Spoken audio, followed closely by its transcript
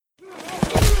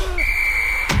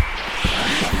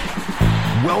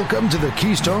Welcome to the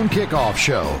Keystone Kickoff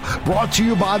Show, brought to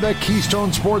you by the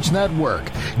Keystone Sports Network.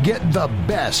 Get the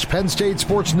best Penn State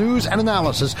sports news and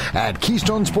analysis at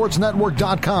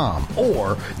KeystoneSportsNetwork.com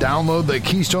or download the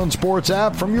Keystone Sports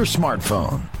app from your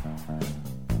smartphone.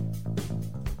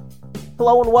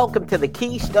 Hello and welcome to the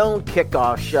Keystone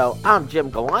Kickoff Show. I'm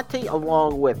Jim Galante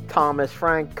along with Thomas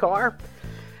Frank Carr.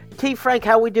 T. Frank,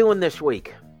 how we doing this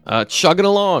week? Chugging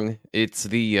along. It's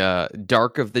the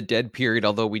dark of the dead period,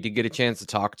 although we did get a chance to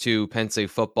talk to Penn State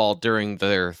football during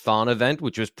their Thon event,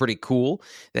 which was pretty cool.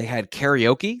 They had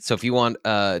karaoke, so if you want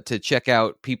to check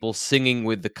out people singing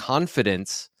with the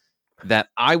confidence that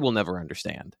I will never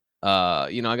understand,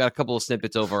 I got a couple of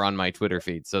snippets over on my Twitter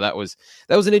feed, so that was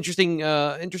an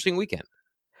interesting weekend.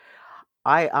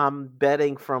 I am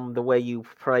betting from the way you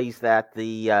phrased that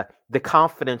the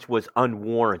confidence was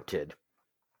unwarranted.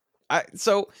 I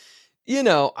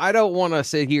don't want to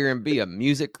sit here and be a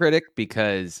music critic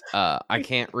because I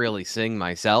can't really sing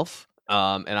myself,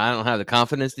 and I don't have the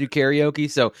confidence to do karaoke.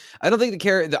 So I don't think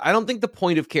the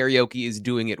point of karaoke is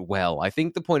doing it well. I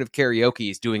think the point of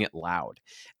karaoke is doing it loud.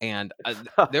 And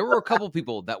there were a couple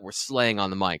people that were slaying on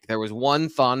the mic. There was one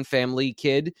Thon family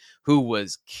kid who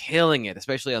was killing it,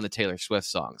 especially on the Taylor Swift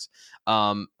songs.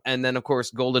 And then of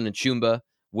course Golden and Chumba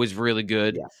was really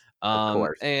good. Yes. Of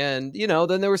course. And,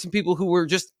 then there were some people who were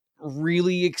just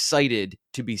really excited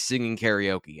to be singing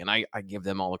karaoke, and I give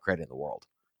them all the credit in the world.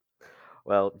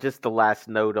 Well, just the last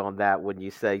note on that when you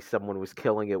say someone was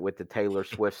killing it with the Taylor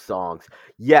Swift songs.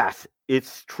 Yes,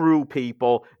 it's true,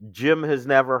 people. Jim has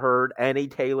never heard any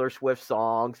Taylor Swift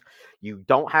songs. You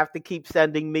don't have to keep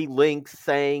sending me links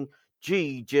saying,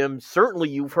 gee, Jim, certainly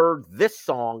you've heard this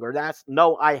song or that's.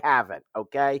 No, I haven't,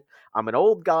 okay? I'm an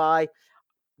old guy.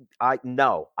 I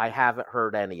haven't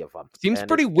heard any of them. Seems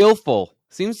pretty willful.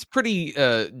 Seems pretty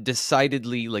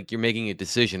decidedly like you're making a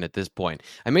decision at this point.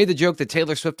 I made the joke that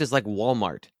Taylor Swift is like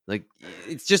Walmart. Like,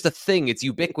 it's just a thing. It's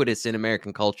ubiquitous in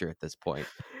American culture at this point.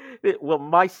 Well,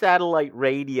 my satellite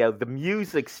radio, the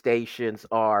music stations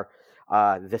are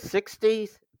the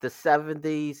 60s, the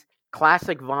 70s,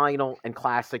 classic vinyl, and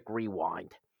classic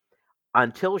rewind.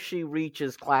 Until she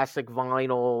reaches classic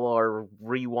vinyl or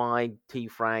rewind, T.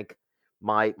 Frank,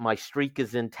 my streak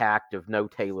is intact of no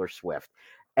Taylor Swift.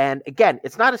 And again,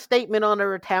 it's not a statement on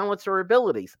her talents or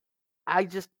abilities. I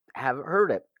just haven't heard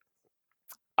it.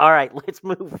 All right, let's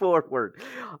move forward.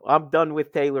 I'm done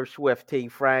with Taylor Swift, T.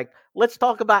 Frank. Let's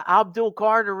talk about Abdul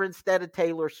Carter instead of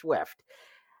Taylor Swift.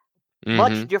 Mm-hmm.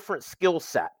 Much different skill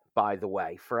set, by the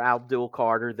way, for Abdul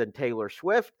Carter than Taylor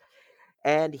Swift.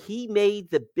 And he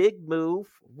made the big move.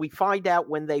 We find out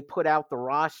when they put out the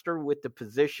roster with the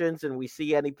positions and we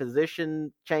see any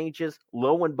position changes.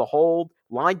 Lo and behold,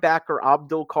 linebacker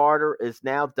Abdul Carter is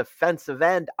now defensive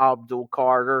end Abdul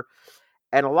Carter.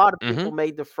 And a lot of people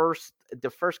made the first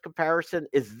comparison.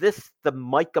 Is this the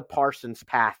Micah Parsons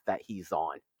path that he's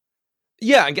on?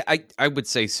 Yeah, I would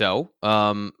say so.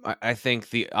 I think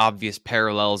the obvious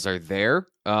parallels are there.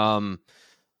 I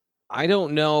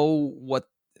don't know what...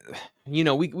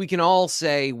 we can all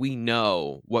say we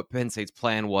know what Penn State's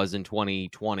plan was in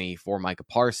 2020 for Micah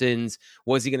Parsons.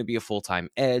 Was he going to be a full-time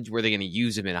edge? Were they going to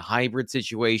use him in a hybrid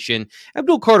situation?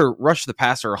 Abdul Carter rushed the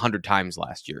passer 100 times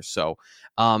last year. So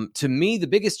to me, the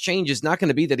biggest change is not going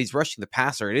to be that he's rushing the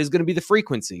passer. It is going to be the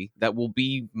frequency that will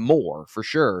be more for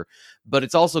sure. But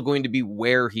it's also going to be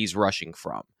where he's rushing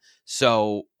from.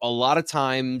 So a lot of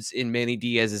times in Manny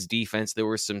Diaz's defense, there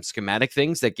were some schematic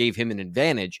things that gave him an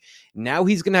advantage. Now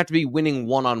he's going to have to be winning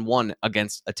one-on-one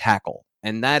against a tackle.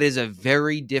 And that is a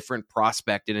very different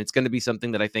prospect. And it's going to be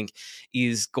something that I think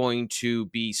is going to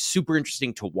be super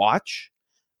interesting to watch.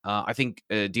 I think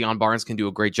Deion Barnes can do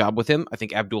a great job with him. I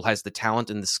think Abdul has the talent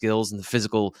and the skills and the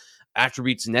physical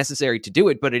attributes necessary to do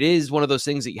it. But it is one of those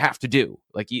things that you have to do.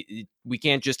 Like, we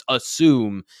can't just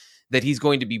assume that he's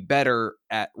going to be better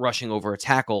at rushing over a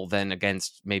tackle than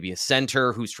against maybe a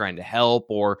center who's trying to help,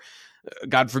 or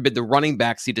God forbid the running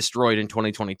backs he destroyed in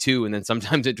 2022 and then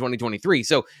sometimes in 2023.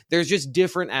 So there's just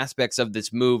different aspects of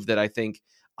this move that I think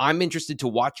I'm interested to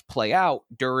watch play out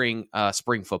during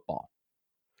spring football.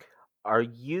 Are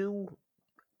you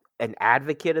an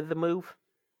advocate of the move?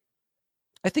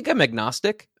 I think I'm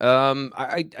agnostic.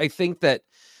 I think that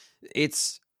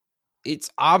it's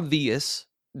obvious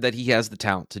that he has the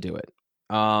talent to do it.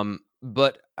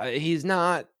 But he's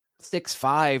not 6'5",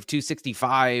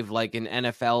 265, like an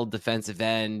NFL defensive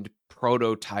end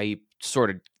prototype sort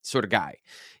of guy.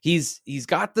 He's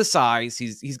got the size.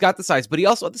 He's got the size, but he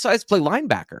also had the size to play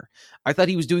linebacker. I thought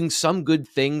he was doing some good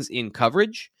things in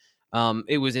coverage.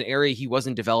 It was an area he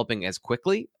wasn't developing as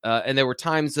quickly. And there were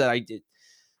times that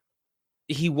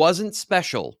he wasn't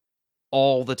special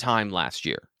all the time last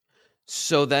year.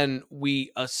 So then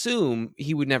we assume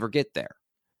he would never get there.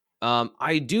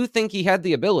 I do think he had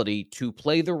the ability to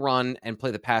play the run and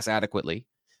play the pass adequately,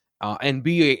 and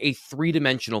be a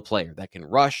three-dimensional player that can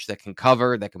rush, that can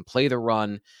cover, that can play the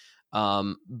run.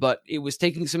 But it was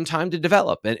taking some time to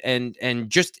develop, and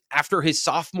just after his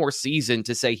sophomore season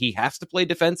to say he has to play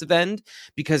defensive end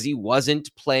because he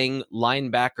wasn't playing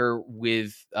linebacker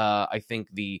with, I think,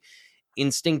 the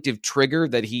instinctive trigger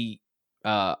that he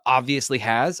obviously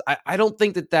has. I don't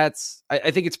think that's,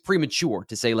 I think it's premature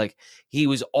to say like he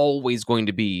was always going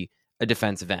to be a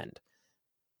defensive end.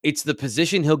 It's the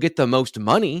position he'll get the most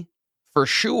money for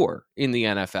sure in the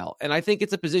NFL. And I think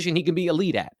it's a position he can be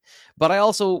elite at. But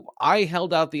I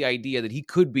held out the idea that he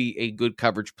could be a good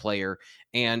coverage player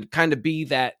and kind of be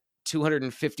that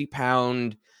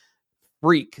 250-pound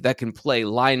freak that can play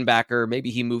linebacker.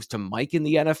 Maybe he moves to Mike in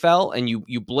the NFL and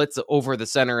you blitz over the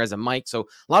center as a Mike. So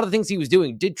a lot of the things he was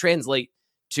doing did translate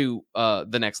to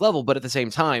the next level. But at the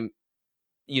same time,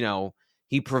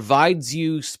 he provides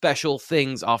you special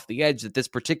things off the edge that this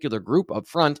particular group up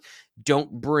front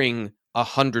don't bring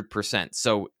 100%.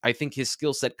 So I think his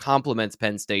skill set complements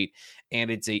Penn State, and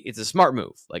it's a smart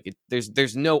move. Like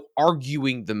there's no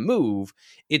arguing the move.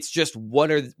 It's just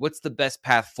what's the best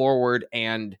path forward,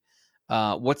 and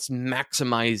what's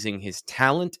maximizing his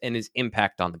talent and his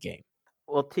impact on the game.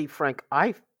 Well, T. Frank,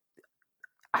 I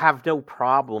have no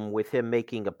problem with him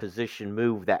making a position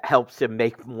move that helps him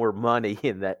make more money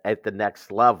at the next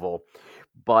level.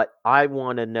 But I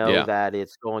want to know that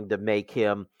it's going to make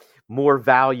him more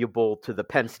valuable to the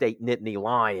Penn State Nittany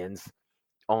Lions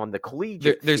on the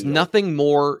collegiate There's field. nothing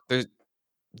more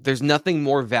there's nothing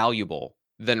more valuable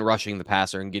than rushing the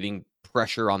passer and getting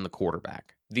pressure on the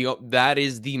quarterback. That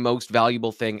is the most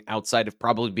valuable thing outside of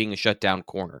probably being a shutdown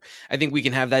corner. I think we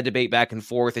can have that debate back and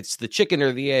forth. It's the chicken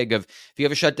or the egg of, if you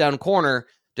have a shutdown corner,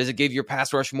 does it give your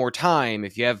pass rush more time?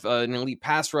 If you have an elite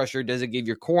pass rusher, does it give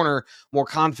your corner more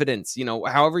confidence?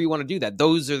 However you want to do that.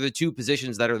 Those are the two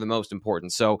positions that are the most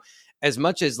important. So as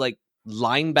much as like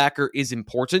linebacker is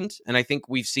important, and I think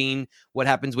we've seen what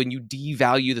happens when you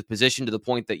devalue the position to the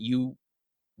point that you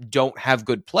don't have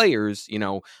good players,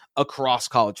 across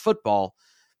college football.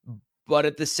 But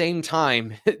at the same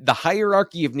time, the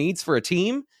hierarchy of needs for a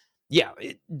team,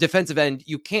 defensive end,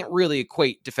 you can't really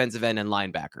equate defensive end and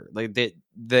linebacker. Like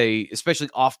they especially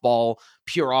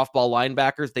pure off-ball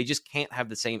linebackers, they just can't have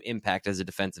the same impact as a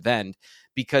defensive end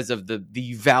because of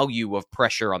the value of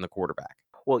pressure on the quarterback.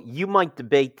 Well, you might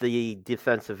debate the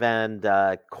defensive end,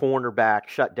 cornerback,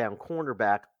 shutdown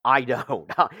cornerback. I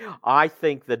don't. I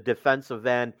think the defensive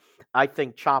end, I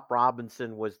think Chop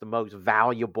Robinson was the most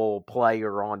valuable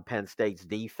player on Penn State's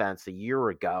defense a year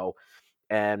ago.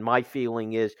 And my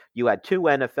feeling is you had two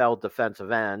NFL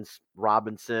defensive ends,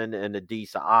 Robinson and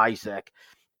Adisa Isaac.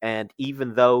 And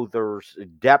even though there's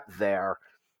depth there,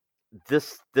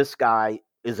 this guy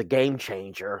is a game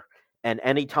changer. And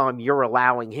anytime you're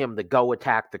allowing him to go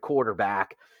attack the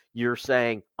quarterback, you're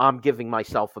saying, I'm giving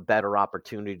myself a better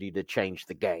opportunity to change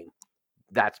the game.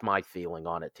 That's my feeling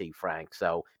on it, T. Frank.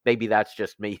 So maybe that's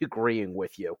just me agreeing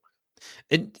with you.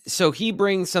 And so he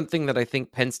brings something that I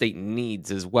think Penn State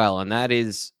needs as well, and that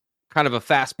is kind of a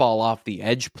fastball off the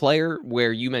edge player,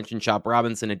 where you mentioned Chop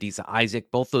Robinson, Adisa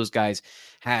Isaac. Both those guys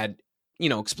had,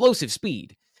 explosive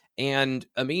speed. And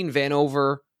Amin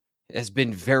Vanover has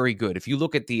been very good. If you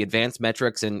look at the advanced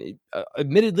metrics, and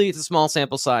admittedly it's a small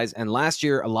sample size, and last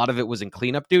year a lot of it was in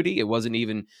cleanup duty. It wasn't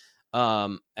even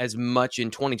as much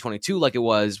in 2022 like it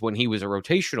was when he was a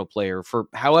rotational player. For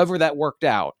however that worked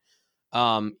out,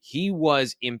 he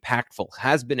was impactful,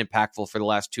 has been impactful for the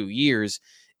last 2 years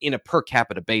in a per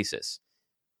capita basis.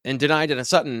 And Denai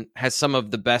Sutton has some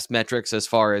of the best metrics as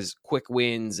far as quick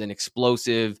wins and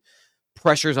explosive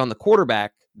pressures on the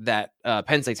quarterback that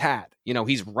Penn State's had.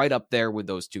 He's right up there with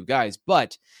those two guys.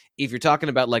 But if you're talking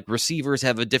about like receivers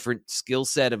have a different skill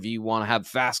set of, you want to have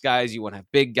fast guys, you want to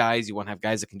have big guys, you want to have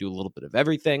guys that can do a little bit of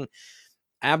everything.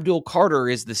 Abdul Carter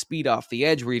is the speed off the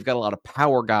edge where you've got a lot of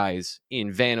power guys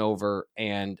in Vanover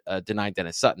and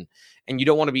Denai Sutton. And you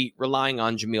don't want to be relying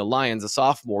on Jameel Lyons, a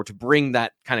sophomore, to bring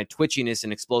that kind of twitchiness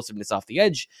and explosiveness off the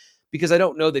edge, because I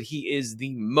don't know that he is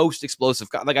the most explosive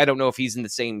guy. Like, I don't know if he's in the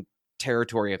same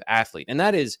territory of athlete. And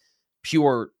that is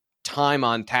pure time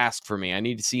on task for me. I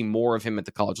need to see more of him at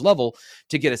the college level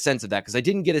to get a sense of that, because I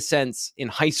didn't get a sense in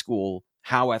high school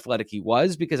how athletic he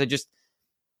was, because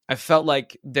I felt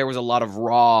like there was a lot of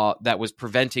raw that was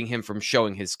preventing him from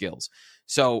showing his skills.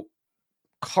 So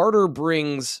Carter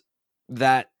brings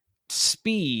that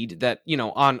speed that,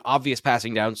 on obvious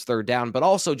passing downs, third down, but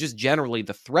also just generally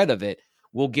the threat of it,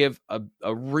 will give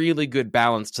a really good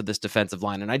balance to this defensive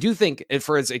line. And I do think,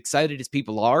 for as excited as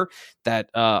people are that,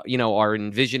 are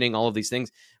envisioning all of these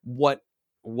things, what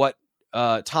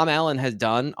Tom Allen has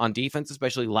done on defense,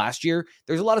 especially last year,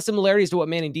 there's a lot of similarities to what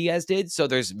Manny Diaz did. So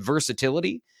there's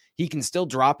versatility. He can still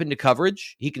drop into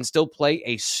coverage. He can still play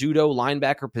a pseudo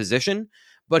linebacker position,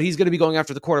 but he's going to be going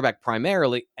after the quarterback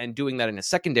primarily and doing that in a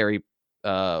secondary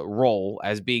role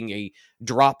as being a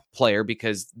drop player,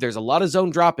 because there's a lot of zone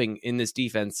dropping in this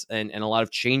defense and a lot of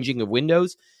changing of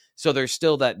windows. So there's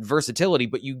still that versatility,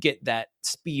 but you get that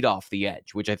speed off the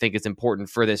edge, which I think is important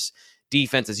for this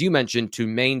defense, as you mentioned, to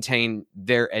maintain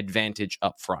their advantage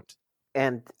up front.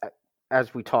 And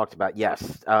as we talked about,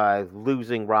 yes,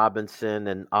 losing Robinson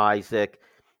and Isaac,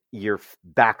 you're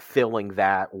backfilling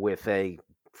that with a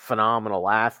phenomenal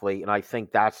athlete, and I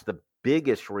think that's the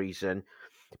biggest reason.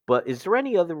 But is there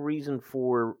any other reason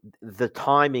for the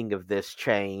timing of this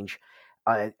change?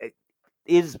 I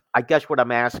guess what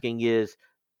I'm asking is,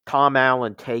 Tom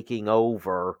Allen taking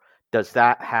over, does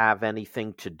that have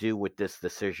anything to do with this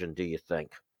decision, do you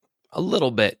think? A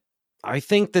little bit. I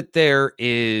think that there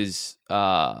is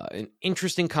an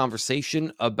interesting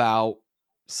conversation about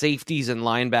safeties and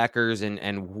linebackers and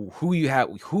who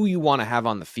you want to have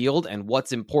on the field and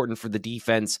what's important for the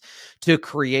defense to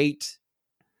recreate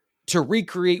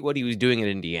what he was doing at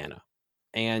Indiana.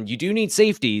 And you do need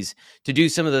safeties to do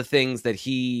some of the things that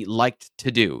he liked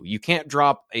to do. You can't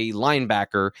drop a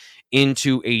linebacker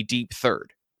into a deep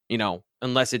third,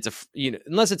 unless it's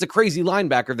a crazy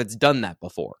linebacker that's done that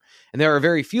before. And there are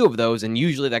very few of those, and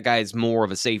usually that guy is more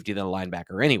of a safety than a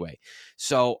linebacker anyway.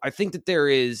 So I think that there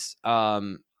is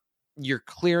you're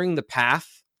clearing the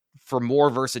path for more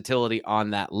versatility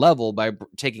on that level by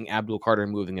taking Abdul Carter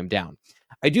and moving him down.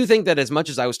 I do think that as much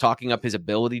as I was talking up his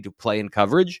ability to play in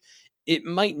coverage, it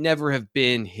might never have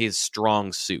been his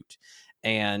strong suit.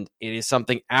 And it is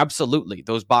something, absolutely,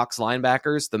 those box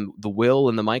linebackers, the Will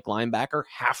and the Mike linebacker,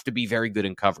 have to be very good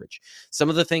in coverage.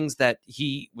 Some of the things that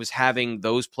he was having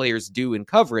those players do in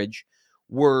coverage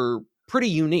were pretty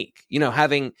unique.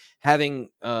 Having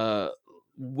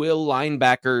Will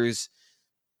linebackers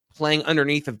playing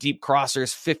underneath of deep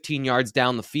crossers 15 yards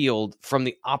down the field from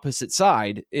the opposite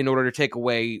side in order to take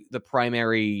away the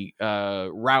primary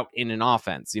route in an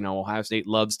offense. Ohio State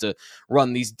loves to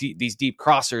run these deep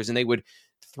crossers, and they would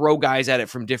throw guys at it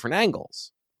from different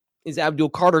angles. Is Abdul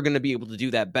Carter going to be able to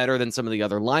do that better than some of the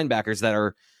other linebackers that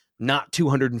are not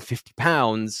 250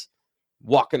 pounds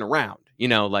walking around? He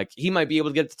might be able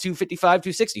to get to 255,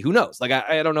 260. Who knows?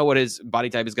 I don't know what his body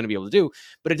type is going to be able to do,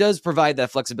 but it does provide that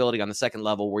flexibility on the second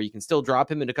level where you can still drop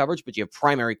him into coverage, but you have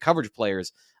primary coverage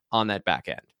players on that back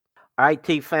end. All right,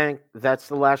 T-Fang, that's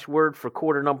the last word for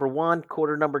quarter number one.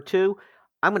 Quarter number two,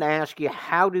 I'm going to ask you,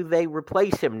 how do they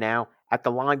replace him now at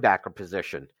the linebacker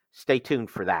position? Stay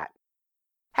tuned for that.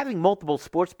 Having multiple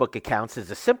sportsbook accounts is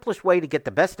the simplest way to get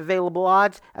the best available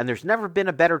odds, and there's never been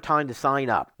a better time to sign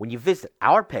up. When you visit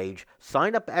our page,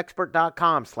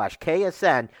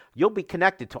 signupexpert.com/KSN, you'll be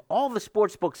connected to all the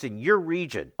sportsbooks in your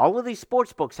region. All of these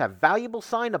sportsbooks have valuable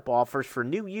sign-up offers for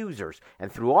new users,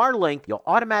 and through our link, you'll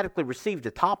automatically receive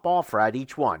the top offer at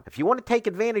each one. If you want to take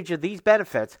advantage of these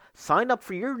benefits, sign up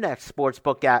for your next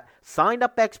sportsbook at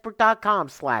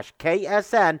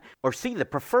signupexpert.com/KSN or see the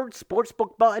preferred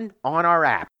sportsbook button on our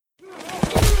app.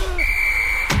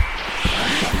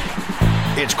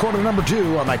 It's quarter number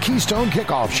two on the Keystone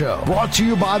Kickoff Show, brought to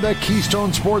you by the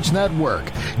Keystone Sports Network.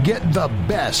 Get the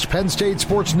best Penn State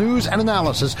sports news and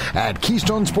analysis at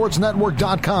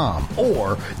KeystoneSportsNetwork.com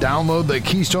or download the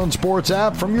Keystone Sports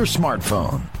app from your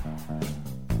smartphone.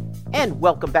 And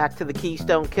welcome back to the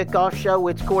Keystone Kickoff Show.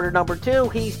 It's quarter number two.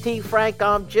 He's T. Frank.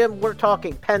 I'm Jim. We're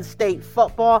talking Penn State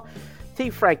football. T.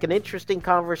 Frank, an interesting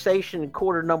conversation in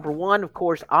quarter number one. Of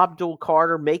course, Abdul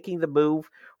Carter making the move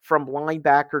from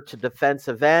linebacker to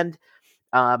defensive end.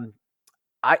 I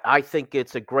think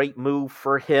it's a great move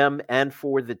for him and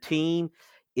for the team.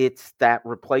 It's that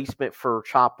replacement for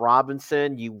Chop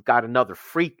Robinson. You've got another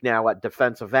freak now at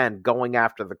defensive end going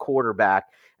after the quarterback.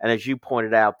 And as you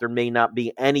pointed out, there may not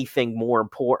be anything more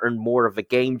important, more of a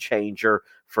game changer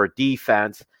for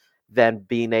defense than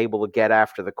being able to get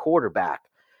after the quarterback.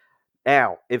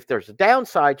 Now, if there's a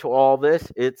downside to all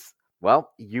this, it's,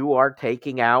 well, you are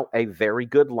taking out a very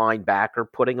good linebacker,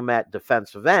 putting him at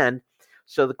defensive end.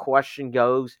 So the question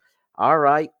goes, all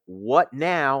right, what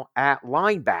now at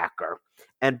linebacker?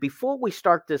 And before we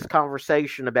start this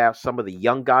conversation about some of the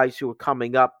young guys who are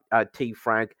coming up, T.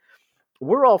 Frank,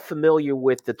 we're all familiar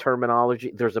with the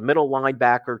terminology. There's a middle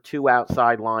linebacker, two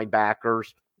outside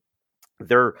linebackers.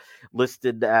 They're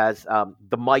listed as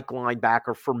the Mike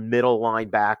linebacker for middle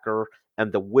linebacker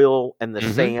and the will and the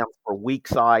Sam for weak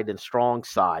side and strong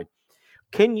side.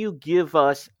 Can you give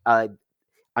us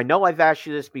I know I've asked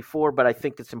you this before, but I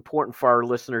think it's important for our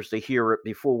listeners to hear it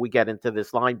before we get into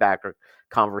this linebacker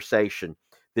conversation.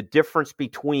 The difference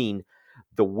between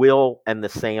the Will and the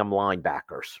Sam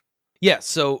linebackers. Yeah,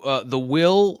 so the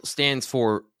Will stands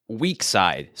for weak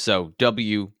side, so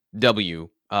WW.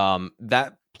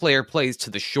 That player plays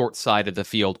to the short side of the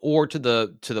field or to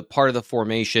the part of the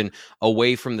formation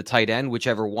away from the tight end,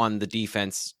 whichever one the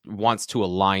defense wants to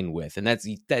align with. And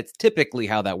that's typically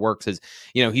how that works is,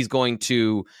 he's going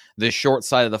to the short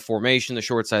side of the formation, the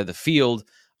short side of the field,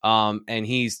 and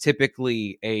he's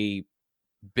typically a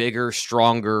bigger,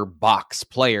 stronger box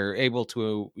player, able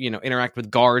to, interact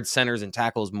with guards, centers, and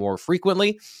tackles more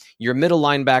frequently. Your middle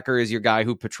linebacker is your guy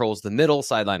who patrols the middle,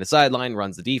 sideline to sideline,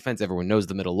 runs the defense. Everyone knows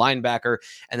the middle linebacker.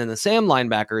 And then the Sam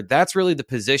linebacker, that's really the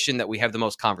position that we have the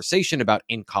most conversation about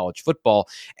in college football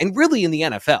and really in the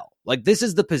NFL. Like, this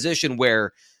is the position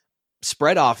where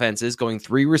spread offenses going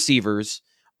 3 receivers,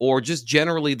 or just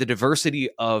generally the diversity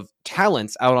of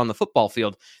talents out on the football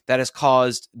field that has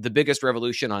caused the biggest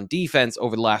revolution on defense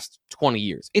over the last 20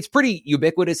 years. It's pretty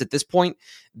ubiquitous at this point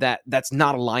that that's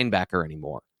not a linebacker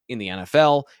anymore in the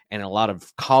NFL, and a lot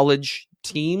of college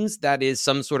teams, that is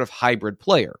some sort of hybrid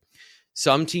player.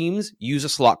 Some teams use a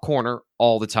slot corner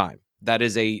all the time.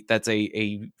 That's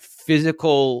a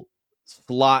physical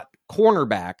slot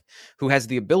cornerback who has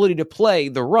the ability to play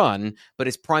the run, but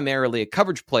is primarily a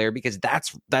coverage player because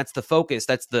that's the focus.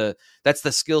 That's the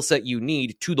skill set you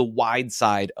need to the wide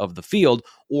side of the field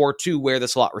or to where the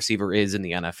slot receiver is in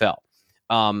the NFL.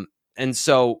 And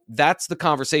so that's the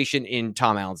conversation in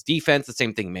Tom Allen's defense. The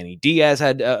same thing Manny Diaz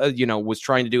had, was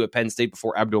trying to do at Penn State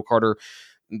before Abdul Carter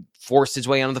forced his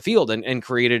way onto the field and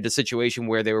created a situation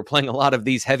where they were playing a lot of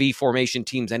these heavy formation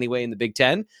teams anyway in the Big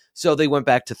Ten. So they went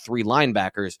back to 3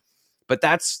 linebackers. But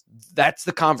that's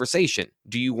the conversation.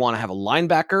 Do you want to have a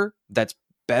linebacker that's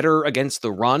better against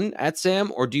the run at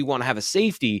Sam, or do you want to have a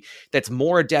safety that's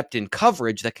more adept in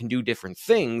coverage that can do different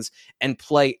things and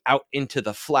play out into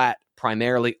the flat,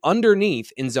 primarily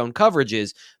underneath in zone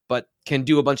coverages, but can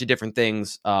do a bunch of different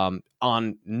things on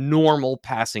normal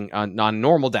passing, on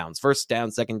normal downs, first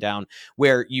down, second down,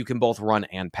 where you can both run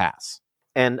and pass?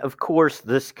 And of course,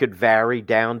 this could vary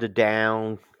down to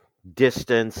down.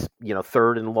 Distance,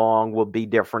 3rd and long will be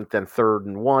different than 3rd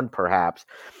and 1, perhaps.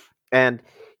 And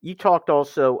you talked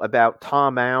also about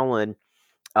Tom Allen.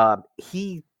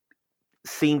 He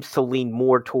seems to lean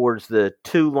more towards the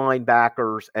 2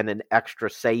 linebackers and an extra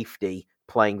safety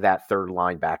playing that 3rd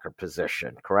linebacker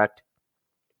position, correct?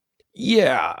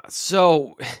 Yeah.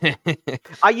 So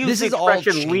I use the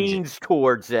expression leans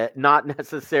towards it, not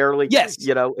necessarily, yes.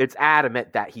 It's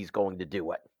adamant that he's going to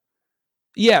do it.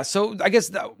 Yeah, so I guess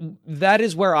that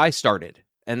is where I started,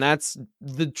 and that's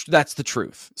the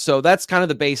truth. So that's kind of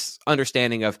the base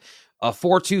understanding of a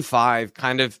 4-2-5,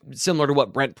 kind of similar to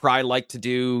what Brent Pry liked to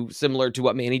do, similar to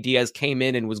what Manny Diaz came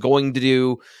in and was going to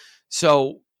do.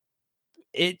 So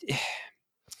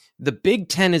the Big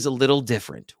Ten is a little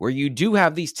different, where you do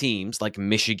have these teams like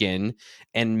Michigan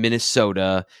and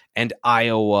Minnesota and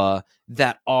Iowa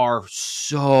that are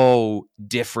so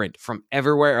different from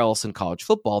everywhere else in college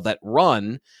football that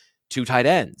run 2 tight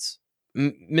ends.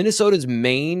 Minnesota's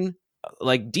main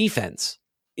offense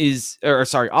is a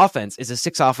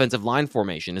 6 offensive line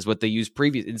formation is what they used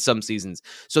previous in some seasons.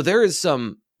 So there is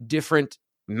some different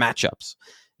matchups.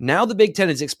 Now the Big Ten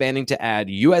is expanding to add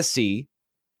USC,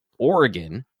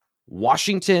 Oregon,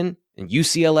 Washington, and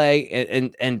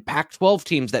UCLA and Pac-12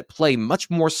 teams that play much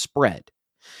more spread.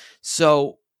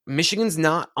 So Michigan's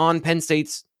not on Penn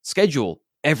State's schedule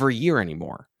every year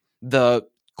anymore. The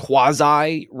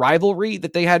quasi rivalry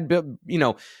that they had,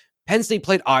 Penn State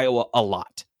played Iowa a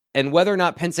lot. And whether or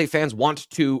not Penn State fans want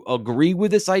to agree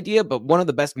with this idea, but one of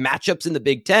the best matchups in the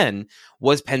Big Ten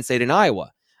was Penn State and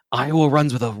Iowa. Iowa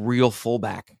runs with a real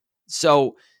fullback.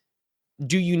 So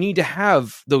do you need to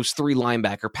have those 3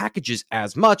 linebacker packages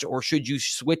as much, or should you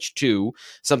switch to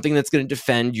something that's going to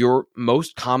defend your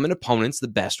most common opponents the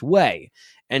best way?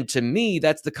 And to me,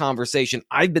 that's the conversation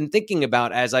I've been thinking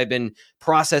about as I've been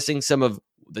processing some of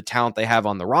the talent they have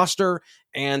on the roster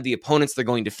and the opponents they're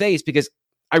going to face, because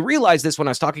I realized this when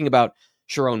I was talking about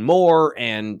Sharon Moore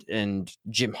and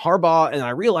Jim Harbaugh, and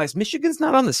I realized Michigan's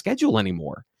not on the schedule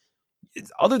anymore.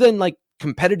 Other than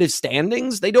competitive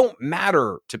standings, they don't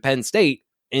matter to Penn State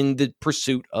in the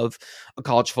pursuit of a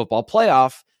college football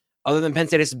playoff, other than Penn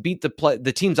State has to beat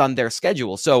the teams on their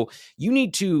schedule. So you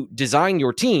need to design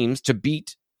your teams to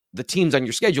beat the teams on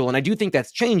your schedule. And I do think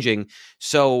that's changing.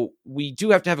 So we do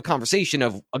have to have a conversation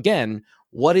of, again,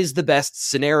 what is the best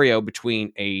scenario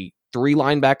between a 3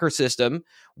 linebacker system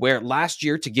where last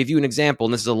year, to give you an example,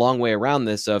 and this is a long way around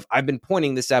this, I've been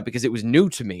pointing this out because it was new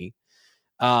to me.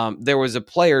 There was a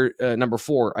player, number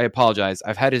 4, I apologize.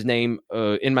 I've had his name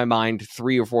in my mind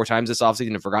 3 or 4 times this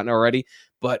offseason and forgotten already,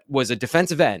 but was a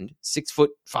defensive end, 6'5",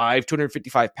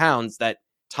 255 pounds, that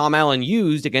Tom Allen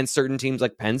used against certain teams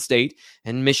like Penn State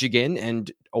and Michigan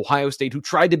and Ohio State, who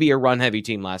tried to be a run-heavy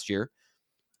team last year,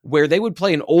 where they would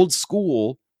play an old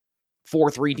school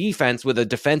 4-3 defense with a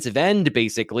defensive end,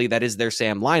 basically, that is their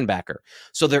Sam linebacker.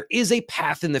 So there is a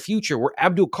path in the future where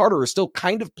Abdul Carter is still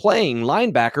kind of playing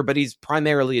linebacker, but he's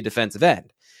primarily a defensive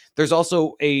end. There's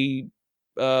also a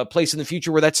place in the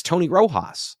future where that's Tony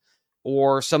Rojas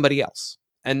or somebody else.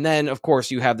 And then, of course,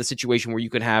 you have the situation where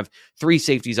you can have 3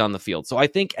 safeties on the field. So I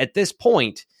think at this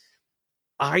point,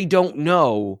 I don't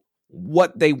know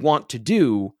what they want to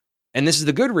do. And this is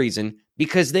the good reason,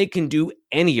 because they can do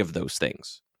any of those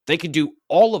things. They could do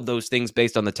all of those things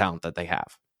based on the talent that they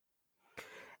have.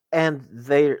 And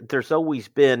there's always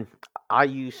been, I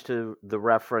used to the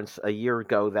reference a year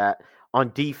ago that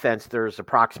on defense, there's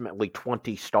approximately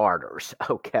 20 starters,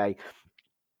 okay?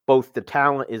 Both the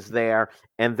talent is there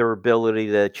and their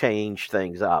ability to change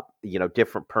things up,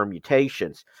 different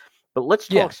permutations. But let's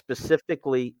talk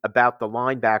specifically about the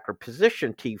linebacker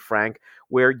position, T. Frank,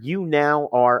 where you now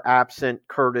are absent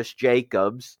Curtis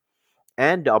Jacobs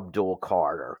and Abdul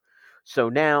Carter. So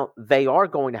now they are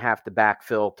going to have to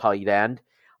backfill tight end.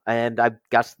 And I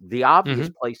guess the obvious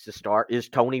place to start is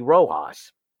Tony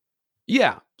Rojas.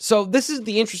 Yeah. So this is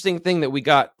the interesting thing that we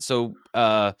got. So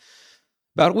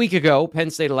about a week ago, Penn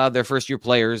State allowed their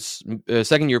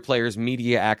second-year players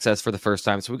media access for the first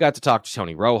time. So we got to talk to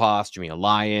Tony Rojas, Jameel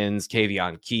Lyons,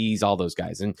 Kavion Keys, all those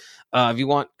guys. And if you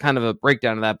want kind of a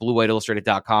breakdown of that,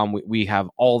 BlueWhiteIllustrated.com, we have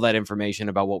all that information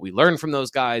about what we learned from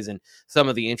those guys and some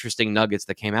of the interesting nuggets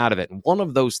that came out of it. And one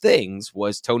of those things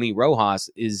was Tony Rojas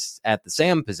is at the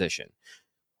Sam position,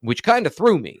 which kind of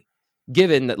threw me,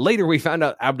 given that later we found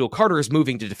out Abdul Carter is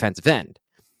moving to defensive end.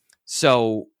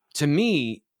 So to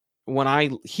me, when I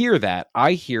hear that,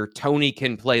 I hear Tony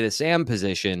can play the Sam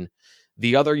position.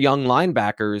 The other young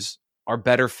linebackers are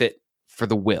better fit for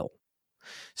the will.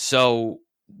 So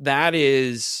that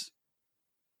is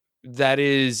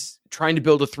trying to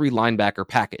build a 3 linebacker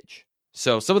package.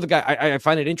 So some of the guys, I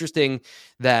find it interesting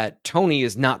that Tony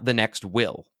is not the next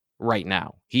Will right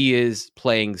now. He is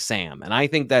playing Sam. And I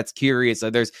think that's curious.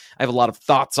 I have a lot of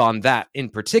thoughts on that in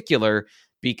particular,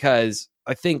 because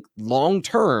I think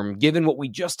long-term, given what we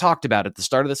just talked about at the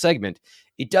start of the segment,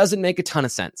 it doesn't make a ton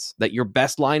of sense that your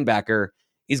best linebacker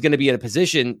is going to be at a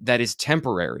position that is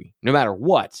temporary. No matter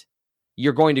what,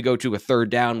 you're going to go to a third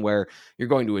down where you're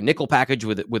going to a nickel package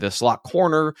with a slot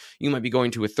corner. You might be going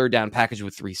to a third down package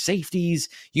with 3 safeties.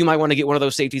 You might want to get one of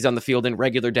those safeties on the field in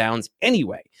regular downs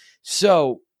anyway.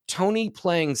 So Tony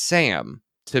playing Sam,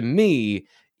 to me,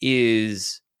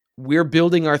 is... we're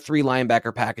building our 3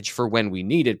 linebacker package for when we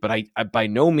need it, but I by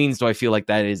no means do I feel like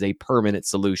that is a permanent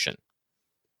solution.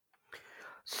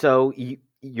 So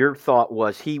your thought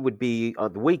was he would be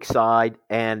on the weak side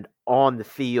and on the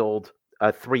field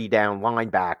a 3-down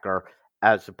linebacker,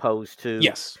 as opposed to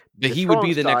he would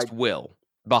be the next Will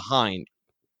behind.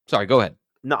 Sorry, go ahead.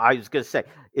 No, I was going to say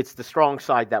it's the strong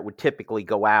side that would typically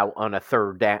go out on a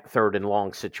third and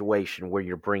long situation where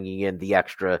you're bringing in the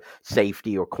extra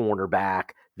safety or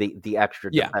cornerback, the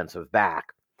extra defensive back.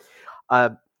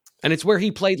 And it's where he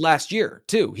played last year,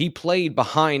 too. He played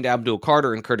behind Abdul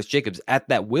Carter and Curtis Jacobs at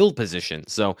that Will position.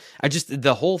 So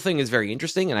the whole thing is very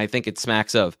interesting, and I think it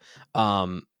smacks of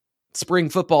spring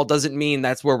football doesn't mean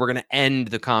that's where we're going to end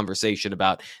the conversation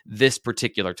about this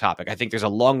particular topic. I think there's a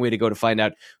long way to go to find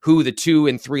out who the 2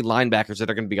 and 3 linebackers that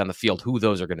are going to be on the field, who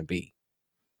those are going to be.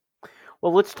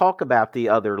 Well, let's talk about the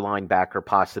other linebacker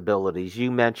possibilities.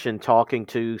 You mentioned talking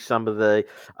to some of the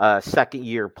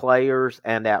second-year players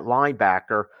and at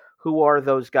linebacker. Who are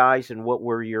those guys, and what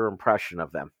were your impression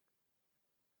of them?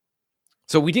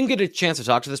 So we didn't get a chance to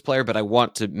talk to this player, but I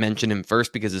want to mention him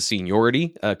first because of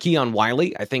seniority. Keon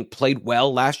Wiley, I think, played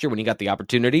well last year when he got the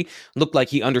opportunity. Looked like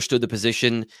he understood the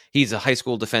position. He's a high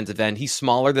school defensive end. He's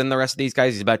smaller than the rest of these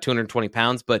guys. He's about 220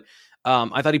 pounds, but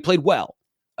I thought he played well.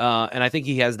 And I think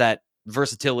he has that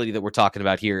versatility that we're talking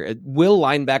about here. Will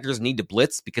linebackers need to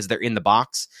blitz because they're in the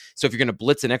box? So if you're going to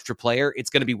blitz an extra player,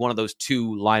 it's going to be one of those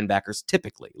 2 linebackers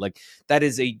typically. Like, that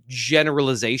is a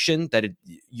generalization that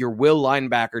your will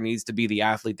linebacker needs to be the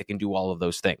athlete that can do all of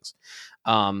those things.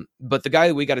 But the guy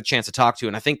that we got a chance to talk to,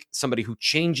 and I think somebody who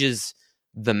changes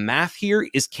The math here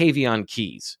is Kavion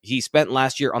Keys. He spent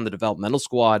last year on the developmental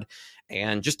squad,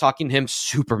 and just talking to him,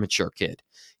 super mature kid.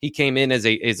 He came in as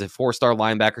a 4-star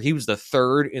linebacker. He was the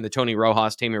third in the Tony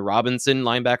Rojas, Tamir Robinson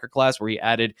linebacker class, where he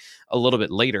added a little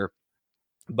bit later.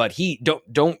 But he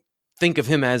don't think of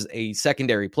him as a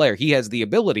secondary player. He has the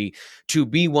ability to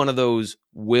be one of those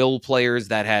will players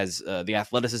that has the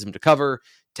athleticism to cover,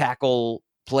 tackle,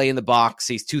 play in the box.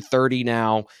 He's 230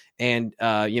 now. And,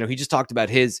 he just talked about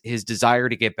his desire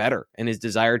to get better and his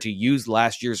desire to use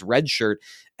last year's red shirt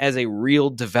as a real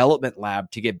development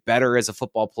lab to get better as a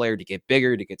football player, to get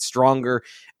bigger, to get stronger.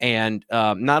 And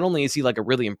not only is he like a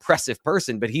really impressive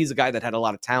person, but he's a guy that had a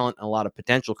lot of talent and a lot of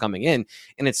potential coming in.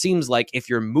 And it seems like if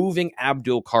you're moving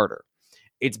Abdul Carter,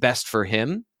 it's best for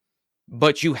him,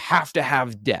 but you have to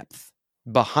have depth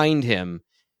behind him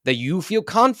that you feel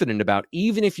confident about,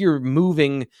 even if you're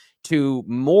moving to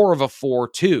more of a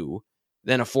 4-2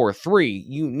 than a 4-3.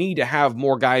 You need to have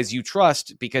more guys you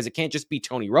trust, because it can't just be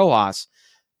Tony Rojas,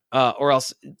 or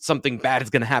else something bad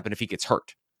is going to happen if he gets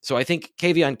hurt. So I think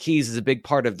Kavion Keys is a big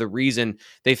part of the reason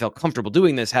they felt comfortable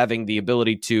doing this, having the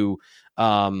ability to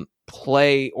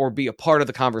play or be a part of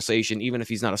the conversation, even if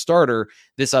he's not a starter,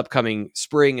 this upcoming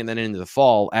spring and then into the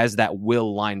fall as that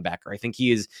will linebacker. I think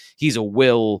he's a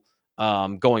will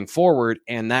going forward,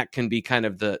 and that can be kind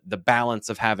of the balance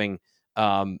of having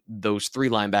those 3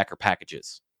 linebacker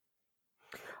packages.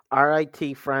 All right,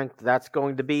 T. Frank, that's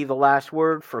going to be the last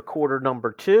word for quarter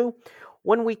number 2.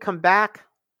 When we come back,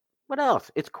 what else?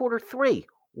 It's quarter 3.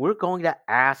 We're going to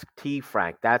Ask T.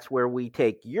 Frank. That's where we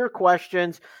take your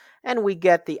questions and we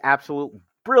get the absolute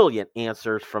brilliant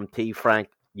answers from T. Frank.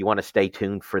 You want to stay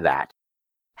tuned for that.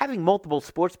 Having multiple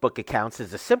sportsbook accounts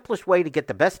is the simplest way to get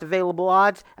the best available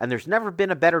odds, and there's never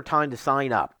been a better time to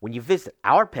sign up. When you visit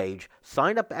our page,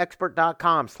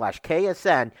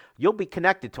 signupexpert.com/KSN, you'll be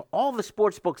connected to all the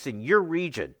sportsbooks in your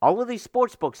region. All of these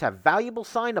sportsbooks have valuable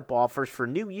sign-up offers for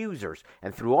new users,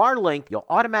 and through our link, you'll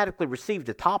automatically receive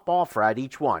the top offer at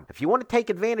each one. If you want to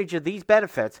take advantage of these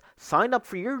benefits, sign up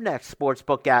for your next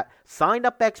sportsbook at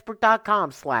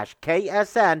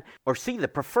signupexpert.com/KSN or see the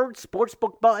preferred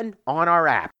sportsbook button on our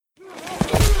app.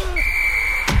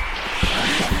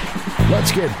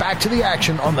 Let's get back to the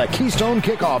action on the Keystone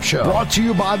Kickoff Show. Brought to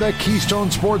you by the Keystone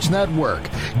Sports Network.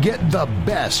 Get the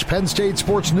best Penn State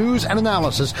sports news and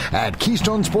analysis at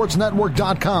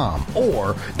KeystonesportsNetwork.com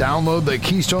or download the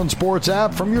Keystone Sports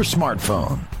app from your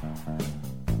smartphone.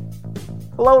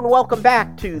 Hello and welcome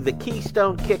back to the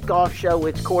Keystone Kickoff Show.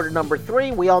 It's quarter number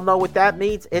 3. We all know what that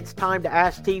means. It's time to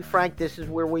Ask T. Frank. This is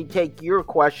where we take your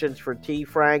questions for T.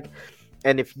 Frank.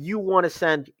 And if you want to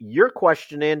send your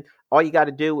question in, all you got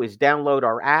to do is download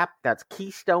our app. That's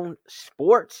Keystone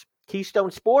Sports.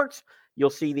 Keystone Sports. You'll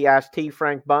see the Ask T.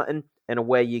 Frank button, and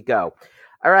away you go.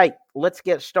 All right, let's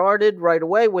get started right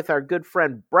away with our good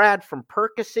friend Brad from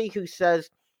Percy, who says,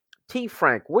 T.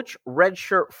 Frank, which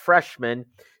redshirt freshman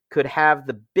could have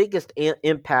the biggest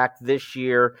impact this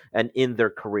year and in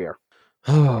their career?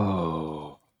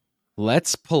 Oh,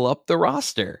 let's pull up the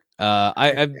roster.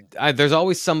 There's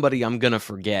always somebody I'm gonna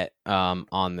forget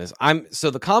on this. So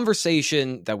the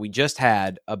conversation that we just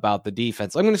had about the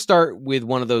defense, I'm gonna start with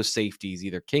one of those safeties,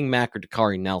 either King Mack or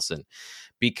Dakari Nelson,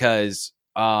 because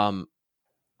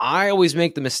I always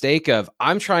make the mistake of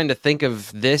I'm trying to think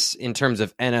of this in terms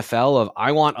of NFL of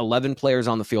I want 11 players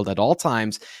on the field at all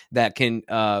times that can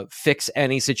fix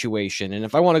any situation. And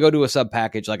if I want to go to a sub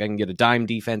package, like I can get a dime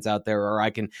defense out there, or I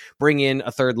can bring in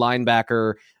a third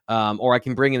linebacker, or I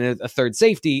can bring in a third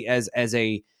safety as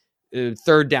a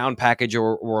third down package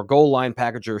or a goal line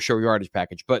package or a show yardage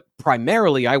package. But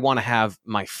primarily I want to have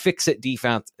my fix it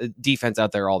defense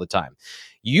out there all the time.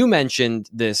 You mentioned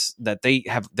this, that they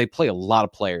play a lot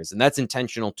of players, and that's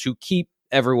intentional to keep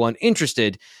everyone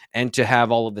interested and to have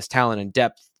all of this talent and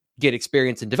depth get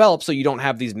experience and develop so you don't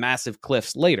have these massive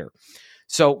cliffs later.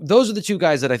 So those are the two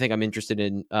guys that I think I'm interested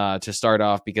in to start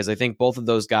off, because I think both of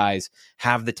those guys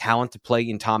have the talent to play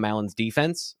in Tom Allen's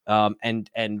defense and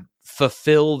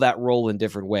fulfill that role in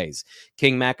different ways.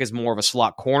 King Mack is more of a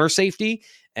slot corner safety,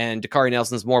 and Dakari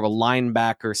Nelson is more of a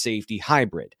linebacker safety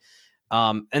hybrid.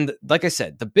 And like I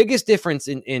said, the biggest difference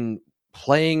in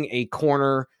playing a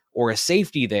corner or a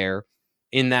safety there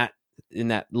in that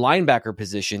linebacker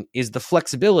position is the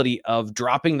flexibility of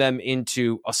dropping them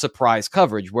into a surprise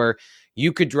coverage where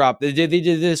you could drop. They did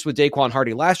this with Daquan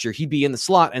Hardy last year. He'd be in the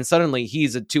slot and suddenly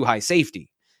he's a too high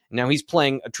safety. Now he's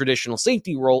playing a traditional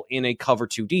safety role in a cover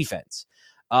 2 defense.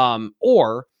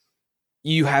 Or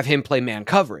you have him play man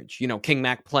coverage, King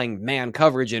Mac playing man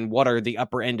coverage, and what are the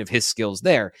upper end of his skills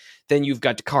there? Then you've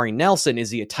got Dakari Nelson.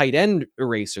 Is he a tight end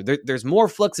eraser? There's more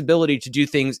flexibility to do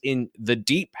things in the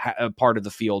deep part of the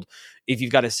field if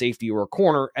you've got a safety or a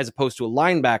corner, as opposed to a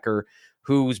linebacker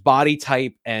whose body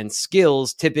type and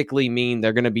skills typically mean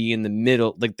they're going to be in the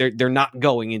middle. Like they're not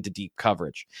going into deep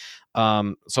coverage. So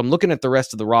I'm looking at the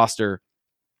rest of the roster.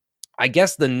 I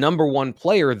guess the number one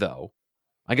player, though,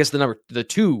 the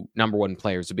two number one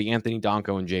players would be Anthony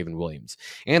Donko and Javen Williams.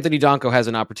 Anthony Donko has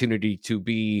an opportunity to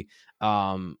be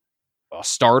a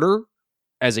starter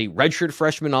as a redshirt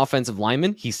freshman offensive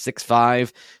lineman. He's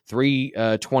 6'5",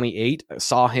 328.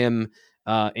 Saw him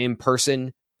in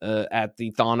person at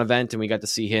the Thon event, and we got to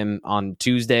see him on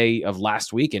Tuesday of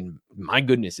last week, and my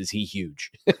goodness, is he huge.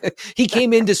 He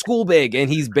came into school big, and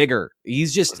he's bigger.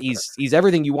 He's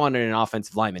everything you want in an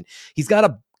offensive lineman. He's got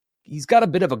a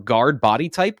bit of a guard body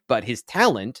type, but his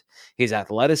talent, his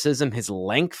athleticism, his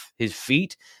length, his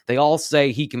feet, they all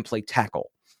say he can play tackle.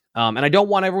 And I don't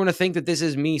want everyone to think that this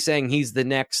is me saying he's the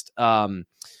next Caden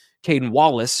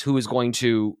Wallace, who is going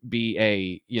to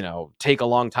be take a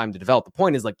long time to develop. The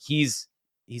point is, like, he's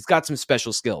got some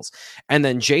special skills. And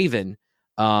then Javen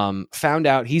found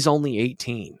out he's only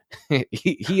 18.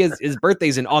 His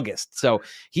birthday's in August. So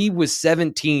he was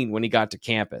 17 when he got to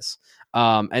campus.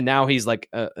 And now he's like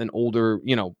an older,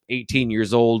 18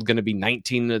 years old, going to be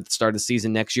 19 at the start of the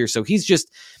season next year. So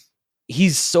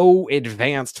he's so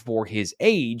advanced for his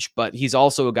age, but he's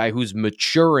also a guy who's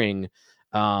maturing.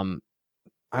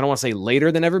 I don't want to say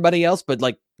later than everybody else, but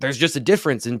like there's just a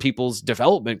difference in people's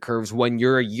development curves when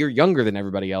you're a year younger than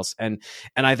everybody else. And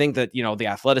I think that, the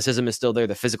athleticism is still there.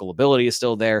 The physical ability is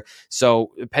still there.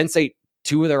 So Penn State,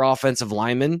 two of their offensive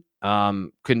linemen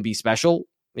couldn't be special.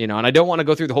 And I don't want to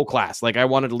go through the whole class. Like, I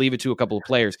wanted to leave it to a couple of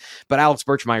players, but Alex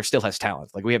Birchmeier still has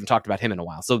talent. Like, we haven't talked about him in a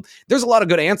while. So there's a lot of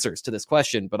good answers to this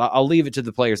question, but I'll leave it to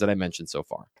the players that I mentioned so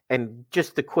far. And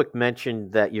just a quick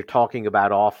mention that you're talking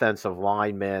about offensive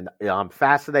linemen. I'm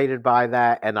fascinated by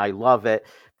that, and I love it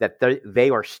that they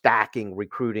are stacking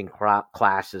recruiting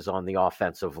classes on the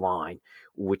offensive line,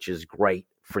 which is great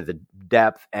for the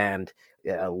depth and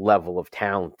level of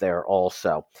talent there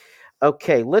also.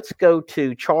 Okay, let's go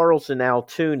to Charles in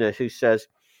Altoona, who says,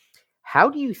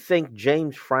 how do you think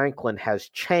James Franklin has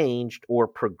changed or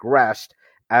progressed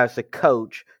as a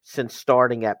coach since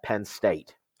starting at Penn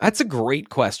State? That's a great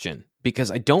question, because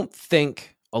I don't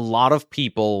think a lot of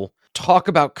people talk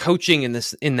about coaching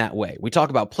in that way. We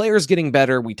talk about players getting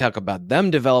better, we talk about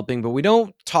them developing, but we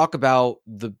don't talk about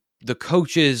the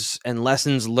coaches and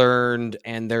lessons learned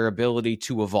and their ability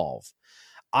to evolve.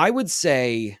 I would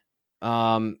say,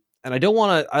 and I don't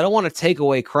want to take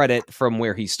away credit from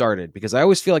where he started, because I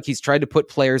always feel like he's tried to put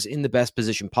players in the best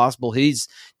position possible. His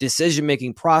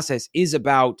decision-making process is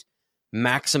about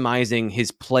maximizing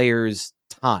his players'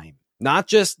 time, not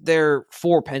just their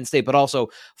for Penn State, but also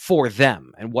for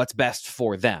them and what's best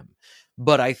for them.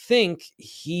 But I think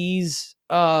he's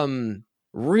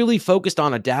really focused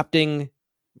on adapting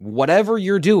whatever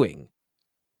you're doing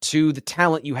to the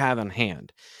talent you have on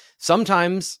hand.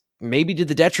 Sometimes maybe to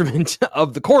the detriment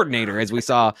of the coordinator, as we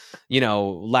saw,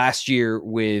 last year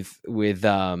with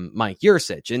Mike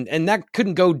Yursich, and that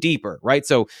couldn't go deeper, right?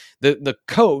 So the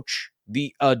coach,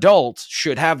 the adult,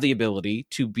 should have the ability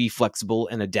to be flexible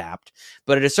and adapt.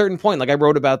 But at a certain point, like I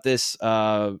wrote about this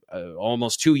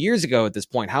almost 2 years ago at this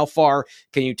point, how far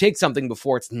can you take something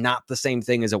before it's not the same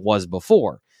thing as it was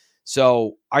before?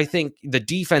 So I think the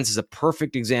defense is a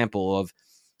perfect example of,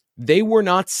 they were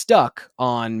not stuck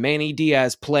on Manny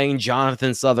Diaz playing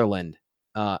Jonathan Sutherland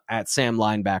at Sam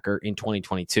linebacker in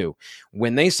 2022.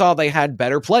 When they saw they had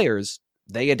better players,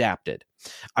 they adapted.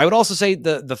 I would also say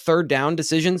the third down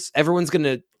decisions, everyone's going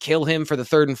to kill him for the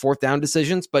third and fourth down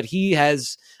decisions, but he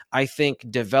has, I think,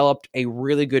 developed a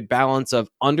really good balance of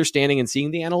understanding and seeing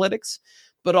the analytics,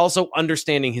 but also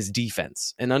understanding his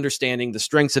defense and understanding the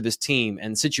strengths of his team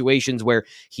and situations where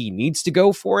he needs to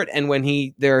go for it, and when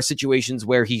there are situations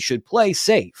where he should play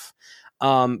safe.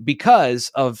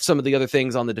 Because of some of the other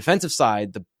things on the defensive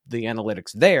side, the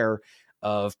analytics there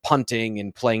of punting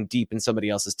and playing deep in somebody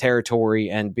else's territory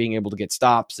and being able to get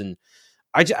stops. And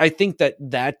I think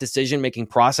that decision-making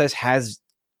process has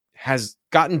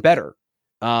gotten better.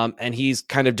 And he's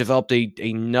kind of developed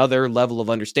another level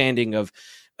of understanding of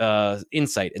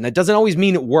insight. And that doesn't always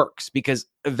mean it works, because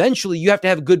eventually you have to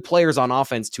have good players on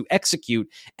offense to execute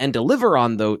and deliver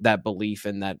on that belief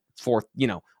and that fourth,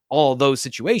 all those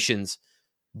situations.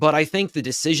 But I think the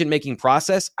decision-making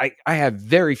process, I have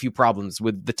very few problems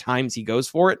with the times he goes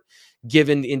for it,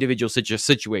 given the individual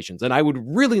situations. And I would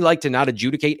really like to not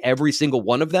adjudicate every single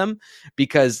one of them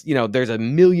because, there's a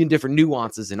million different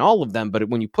nuances in all of them. But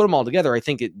when you put them all together, I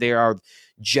think they are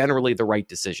generally the right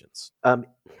decisions.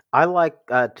 I like,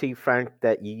 T. Frank,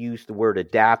 that you used the word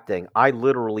adapting. I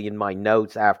literally, in my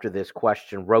notes after this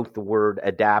question, wrote the word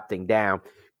adapting down,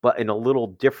 but in a little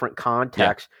different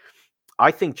context. Yeah. I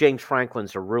think James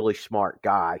Franklin's a really smart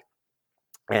guy,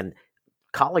 and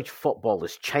college football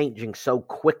is changing so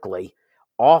quickly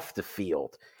off the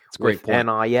field with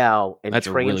NIL and That's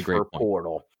transfer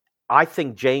portal. I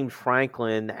think James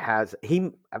Franklin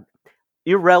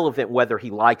irrelevant whether he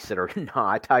likes it or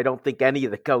not. I don't think any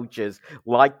of the coaches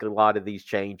like a lot of these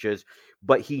changes,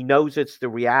 but he knows it's the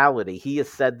reality. He has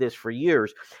said this for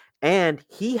years, and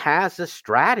he has a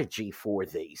strategy for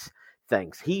these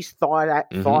things. He's thought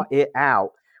it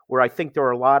out, where I think there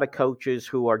are a lot of coaches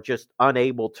who are just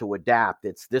unable to adapt.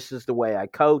 This is the way I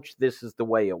coach. This is the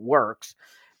way it works.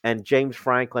 And James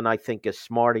Franklin, I think, is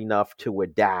smart enough to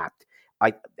adapt.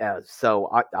 So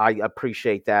I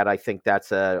appreciate that. I think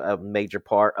that's a major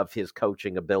part of his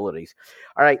coaching abilities.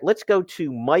 All right, let's go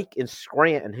to Mike in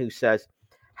Scranton, who says,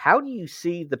 how do you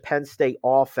see the Penn State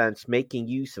offense making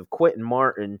use of Quentin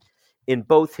Martin in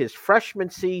both his freshman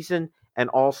season and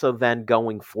also then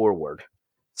going forward?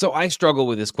 So I struggle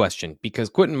with this question because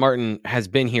Quentin Martin has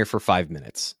been here for 5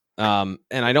 minutes. And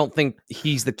I don't think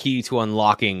he's the key to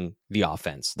unlocking the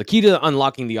offense. The key to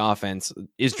unlocking the offense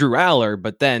is Drew Aller,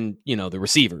 but then, the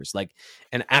receivers, like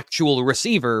an actual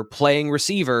receiver playing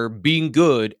receiver, being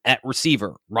good at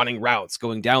receiver, running routes,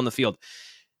 going down the field.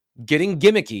 Getting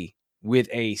gimmicky with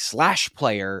a slash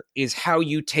player is how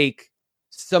you take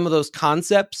some of those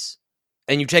concepts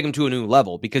and you take them to a new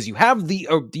level, because you have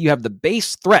the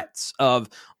base threats of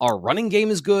our running game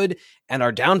is good and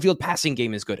our downfield passing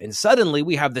game is good. And suddenly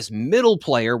we have this middle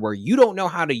player where you don't know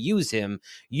how to use him.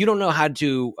 You don't know how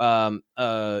to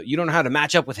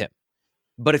match up with him.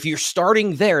 But if you're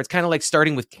starting there, it's kind of like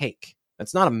starting with cake.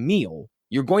 That's not a meal.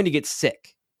 You're going to get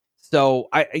sick. So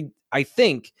I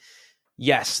think,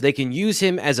 yes, they can use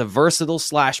him as a versatile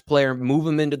slash player, move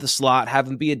him into the slot, have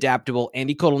him be adaptable.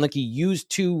 Andy Kotelnicki used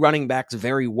 2 running backs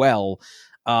very well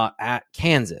at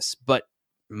Kansas. But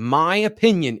my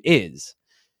opinion is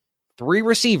 3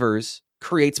 receivers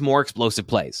creates more explosive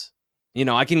plays.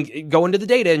 I can go into the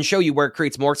data and show you where it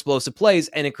creates more explosive plays,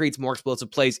 and it creates more explosive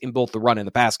plays in both the run and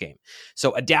the pass game.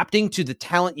 So adapting to the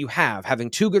talent you have, having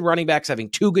 2 good running backs,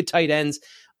 having 2 good tight ends,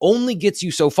 only gets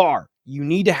you so far. You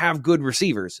need to have good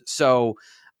receivers. So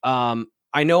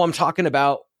I know I'm talking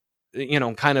about,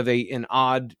 kind of an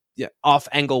odd off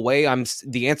angle way.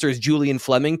 The answer is Julian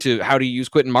Fleming to how to use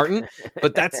Quentin Martin,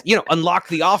 but that's, unlock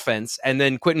the offense. And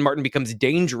then Quentin Martin becomes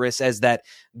dangerous as that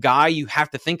guy you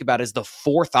have to think about as the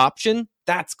 4th option.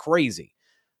 That's crazy.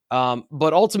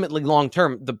 But ultimately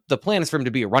long-term, the plan is for him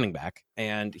to be a running back,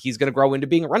 and he's going to grow into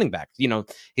being a running back.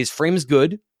 His frame's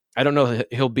good. I don't know.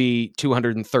 He'll be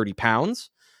 230 pounds.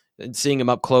 Seeing him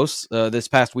up close this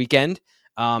past weekend,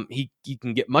 he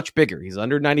can get much bigger. He's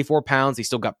under 94 pounds. He's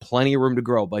still got plenty of room to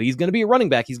grow, but he's going to be a running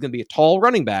back. He's going to be a tall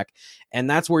running back, and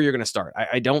that's where you're going to start.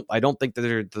 I don't think that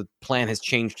the plan has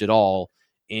changed at all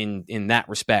in that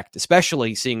respect,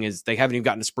 especially seeing as they haven't even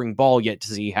gotten to spring ball yet to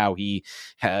see how he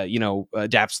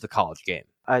adapts to the college game.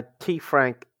 T.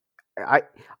 Frank, I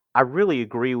really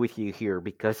agree with you here,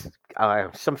 because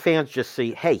some fans just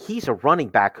see, hey, he's a running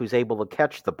back who's able to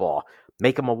catch the ball,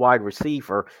 make him a wide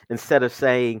receiver, instead of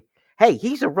saying, hey,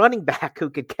 he's a running back who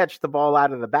could catch the ball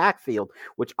out of the backfield,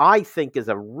 which I think is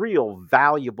a real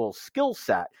valuable skill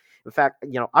set. In fact,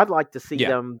 I'd like to see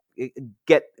them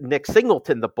get Nick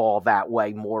Singleton the ball that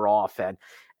way more often.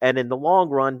 And in the long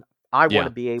run, I want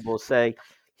to be able to say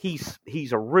he's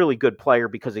a really good player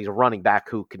because he's a running back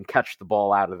who can catch the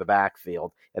ball out of the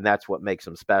backfield, and that's what makes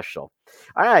him special.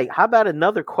 All right, how about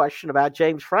another question about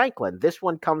James Franklin? This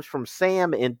one comes from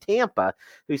Sam in Tampa,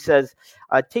 who says,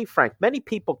 T. Frank, many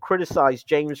people criticize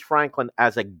James Franklin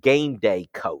as a game day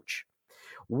coach.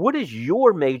 What is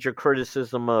your major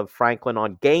criticism of Franklin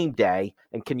on game day,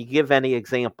 and can you give any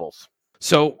examples?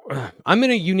 So I'm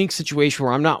in a unique situation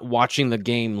where I'm not watching the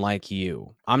game like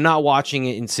you. I'm not watching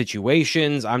it in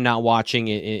situations. I'm not watching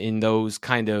it in those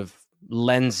kind of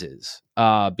lenses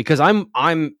because I'm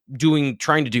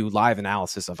trying to do live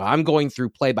analysis of. I'm going through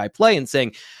play by play and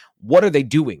saying, what are they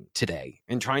doing today,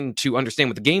 and trying to understand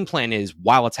what the game plan is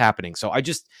while it's happening. So I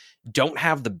just don't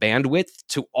have the bandwidth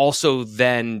to also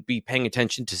then be paying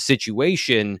attention to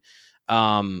situation,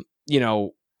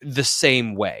 the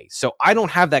same way. So I don't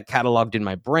have that cataloged in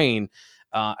my brain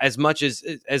as much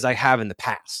as I have in the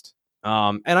past.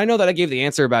 And I know that I gave the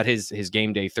answer about his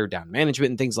game day third down management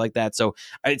and things like that. So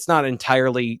it's not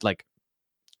entirely like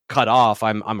cut off.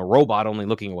 I'm a robot only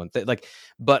looking at one thing.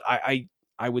 But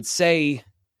I would say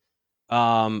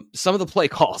some of the play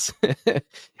calls,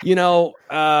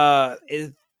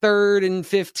 third and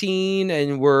 15,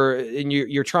 and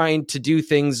you're trying to do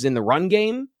things in the run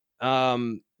game,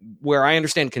 where I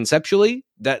understand conceptually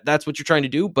that's what you're trying to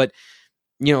do, but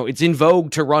it's in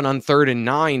vogue to run on 3rd and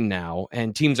 9 now,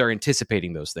 and teams are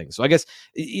anticipating those things. So I guess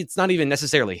it's not even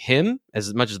necessarily him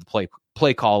as much as the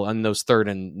play call on those 3rd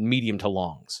and medium to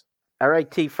longs. All right,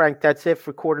 T. Frank, that's it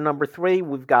for quarter number 3.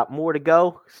 We've got more to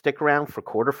go. Stick around for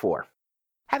quarter 4.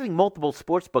 Having multiple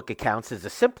sportsbook accounts is the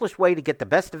simplest way to get the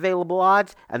best available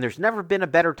odds, and there's never been a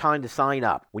better time to sign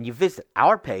up. When you visit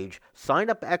our page,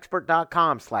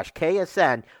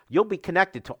 signupexpert.com/KSN, you'll be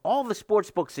connected to all the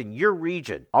sportsbooks in your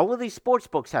region. All of these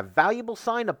sportsbooks have valuable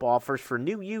sign-up offers for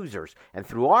new users, and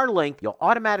through our link, you'll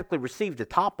automatically receive the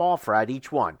top offer at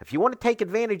each one. If you want to take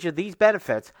advantage of these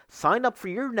benefits, sign up for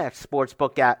your next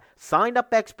sportsbook at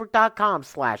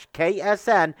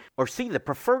signupexpert.com/KSN or see the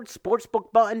preferred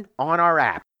sportsbook button on our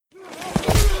app.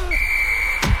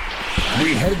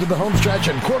 We head to the home stretch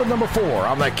in quarter number 4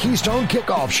 on the Keystone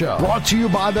Kickoff Show. Brought to you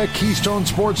by the Keystone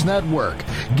Sports Network.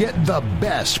 Get the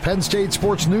best Penn State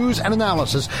sports news and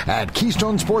analysis at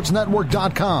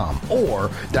KeystoneSportsNetwork.com or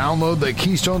download the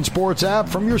Keystone Sports app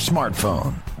from your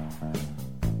smartphone.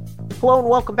 Hello and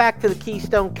welcome back to the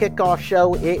Keystone Kickoff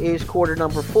Show. It is quarter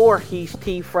number 4. He's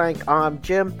T. Frank. I'm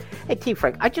Jim. Hey, T.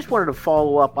 Frank, I just wanted to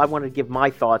follow up. I wanted to give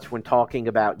my thoughts when talking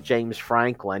about James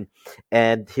Franklin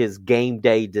and his game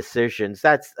day decisions.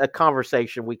 That's a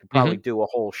conversation we could probably do a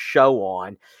whole show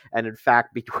on. And in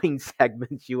fact, between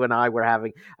segments, you and I were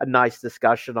having a nice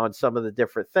discussion on some of the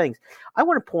different things. I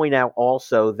want to point out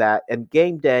also that in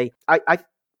game day,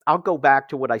 I'll go back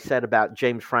to what I said about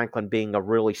James Franklin being a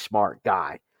really smart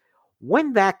guy.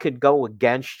 When that could go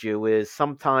against you is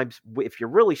sometimes if you're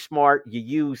really smart, you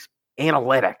use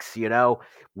analytics,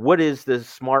 what is the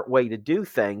smart way to do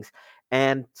things?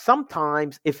 And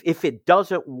sometimes if it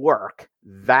doesn't work,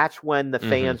 that's when the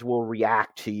fans will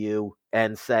react to you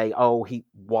and say, oh,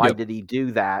 why did he do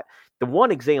that? The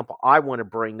one example I want to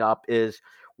bring up is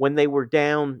when they were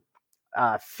down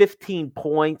 15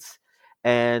 points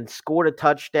and scored a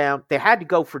touchdown. They had to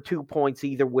go for 2 points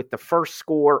either with the first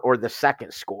score or the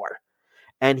second score.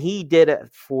 And he did it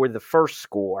for the first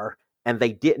score, and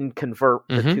they didn't convert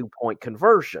the 2-point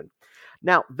conversion.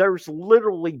 Now, there's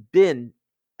literally been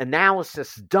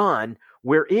analysis done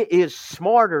where it is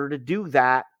smarter to do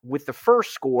that with the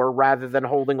first score rather than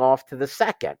holding off to the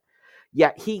second.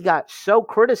 Yet he got so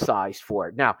criticized for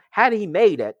it. Now, had he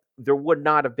made it, there would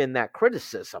not have been that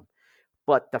criticism.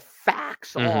 But the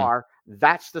facts are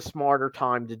that's the smarter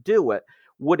time to do it.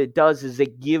 What it does is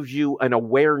it gives you an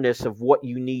awareness of what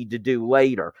you need to do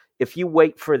later. If you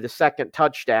wait for the second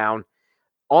touchdown,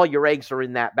 all your eggs are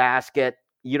in that basket.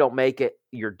 You don't make it,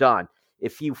 you're done.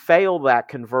 If you fail that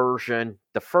conversion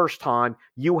the first time,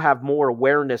 you have more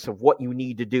awareness of what you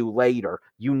need to do later.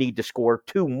 You need to score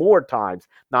 2 more times,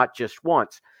 not just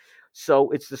once. So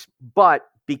it's this, but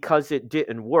because it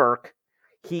didn't work,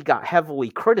 he got heavily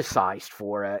criticized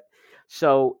for it.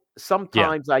 So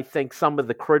sometimes I think some of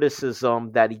the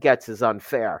criticism that he gets is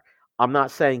unfair. I'm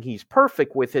not saying he's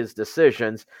perfect with his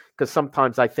decisions, because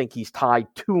sometimes I think he's tied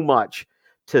too much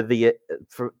to the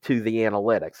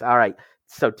analytics. All right.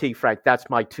 So T. Frank, that's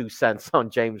my 2 cents on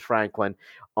James Franklin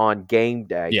on game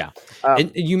day. Yeah.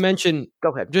 And you mentioned, go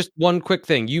ahead. Just one quick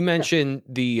thing. You mentioned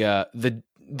the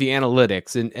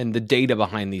analytics and the data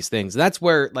behind these things. That's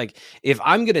where, like, if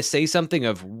I'm going to say something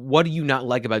of what do you not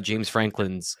like about James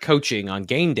Franklin's coaching on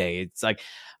game day, it's like,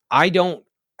 I don't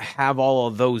have all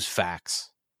of those facts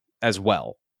as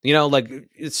well.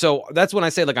 So that's when I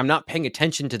say, like, I'm not paying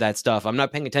attention to that stuff. I'm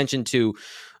not paying attention to,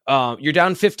 you're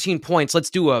down 15 points. Let's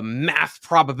do a math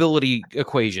probability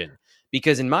equation.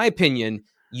 Because in my opinion,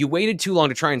 you waited too long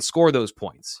to try and score those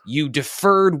points. You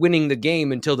deferred winning the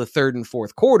game until the 3rd and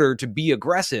 4th quarter to be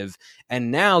aggressive.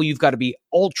 And now you've got to be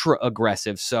ultra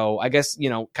aggressive. So I guess,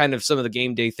 kind of some of the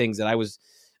game day things that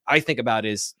I think about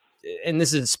is, and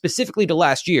this is specifically to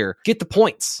last year, get the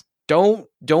points. Don't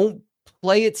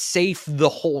play it safe the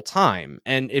whole time.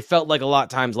 And it felt like a lot of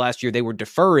times last year they were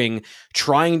deferring,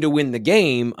 trying to win the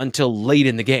game until late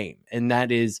in the game. And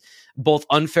that is both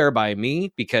unfair by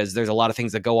me, because there's a lot of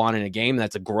things that go on in a game.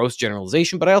 That's a gross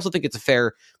generalization, but I also think it's a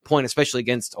fair point, especially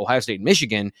against Ohio State and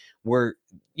Michigan, where,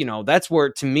 that's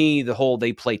where, to me, the whole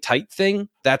they play tight thing,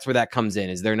 that's where that comes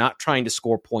in, is they're not trying to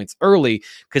score points early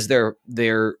because they're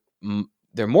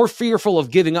more fearful of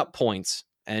giving up points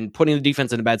and putting the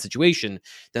defense in a bad situation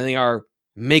than they are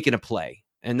making a play.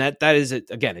 And that is,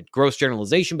 again, a gross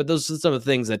generalization, but those are some of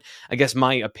the things that I guess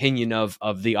my opinion of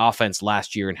the offense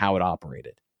last year and how it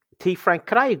operated. T. Frank,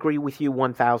 could I agree with you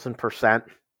 1,000%?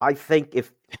 I think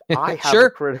if I have sure.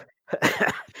 a critic...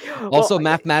 Also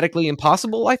mathematically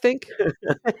impossible, I think.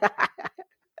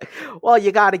 Well,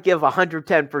 you got to give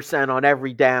 110% on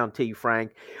every down, T.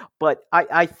 Frank. But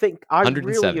I think I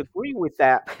really agree with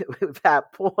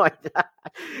that point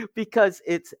because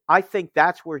I think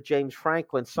that's where James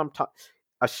Franklin, sometimes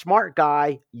a smart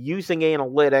guy using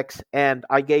analytics, and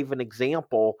I gave an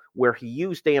example where he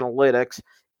used analytics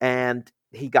and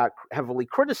he got heavily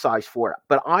criticized for it.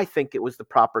 But I think it was the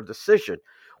proper decision.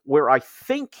 Where I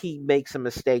think he makes a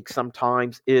mistake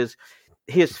sometimes is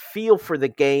his feel for the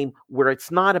game, where it's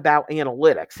not about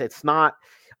analytics. It's not,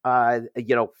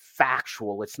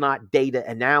 factual. It's not data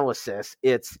analysis.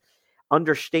 It's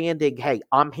understanding, hey,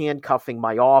 I'm handcuffing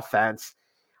my offense.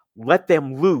 Let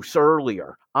them loose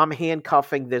earlier. I'm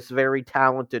handcuffing this very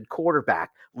talented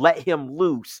quarterback. Let him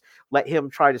loose. Let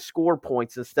him try to score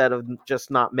points instead of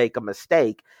just not make a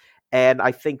mistake. And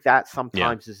I think that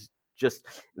sometimes is just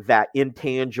that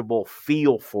intangible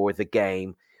feel for the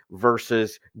game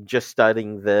versus just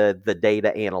studying the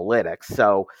data analytics.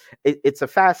 So it's a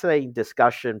fascinating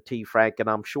discussion, T. Frank, and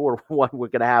I'm sure one we're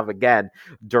going to have again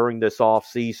during this off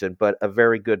season, but a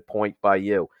very good point by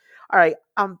you. All right,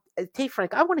 T.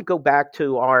 Frank, I want to go back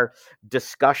to our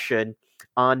discussion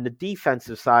on the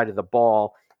defensive side of the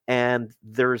ball, and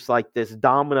there's like this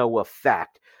domino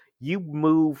effect. You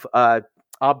move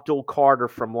Abdul Carter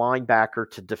from linebacker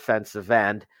to defensive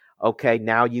end. Okay,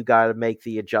 now you got to make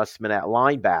the adjustment at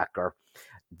linebacker.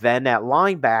 Then at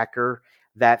linebacker,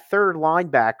 that third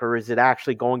linebacker, is it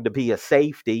actually going to be a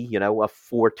safety, a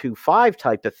 4-2-5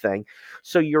 type of thing?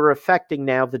 So you're affecting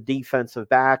now the defensive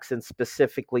backs and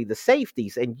specifically the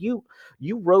safeties. And you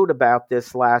wrote about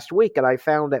this last week, and I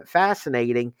found it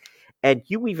fascinating. And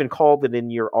you even called it in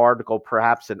your article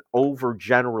perhaps an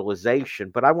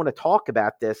overgeneralization. But I want to talk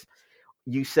about this.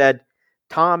 You said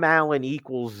Tom Allen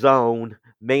equals zone,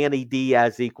 Manny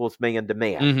Diaz equals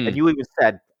man-to-man. Mm-hmm. And you even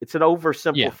said it's an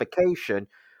oversimplification.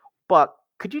 But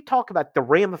could you talk about the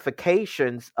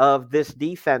ramifications of this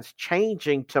defense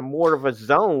changing to more of a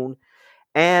zone,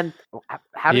 and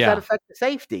how does that affect the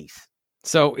safeties?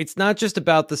 So it's not just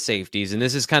about the safeties, and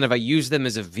this is kind of, I use them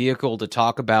as a vehicle to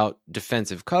talk about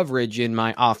defensive coverage in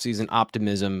my offseason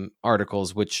optimism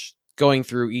articles, which going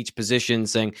through each position,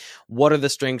 saying what are the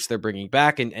strengths they're bringing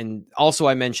back, and also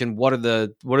I mentioned what are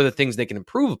the things they can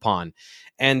improve upon.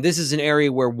 And this is an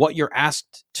area where what you're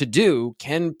asked to do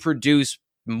can produce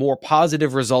more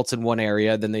positive results in one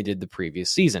area than they did the previous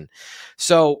season.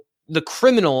 So the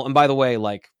criminal, and by the way,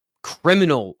 like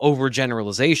criminal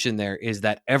overgeneralization there is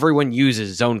that everyone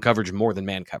uses zone coverage more than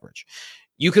man coverage.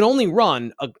 You can only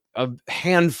run a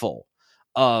handful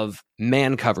of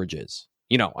man coverages.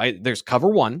 There's cover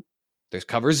 1, there's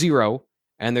cover 0,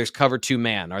 and there's cover 2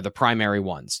 man are the primary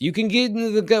ones. You can get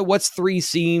into the what's 3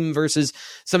 seam versus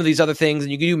some of these other things,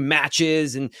 and you can do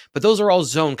matches, but those are all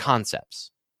zone concepts.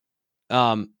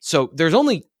 So there's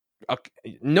only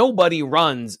nobody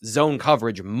runs zone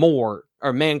coverage more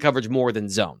or man coverage more than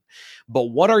zone. But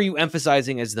what are you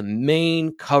emphasizing as the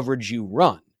main coverage you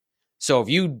run? So if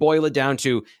you boil it down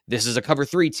to this is a cover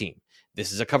 3 team,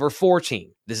 this is a cover 4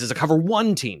 team, this is a cover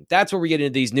 1 team, that's where we get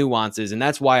into these nuances. And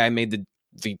that's why I made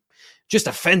the just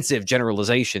offensive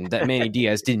generalization that Manny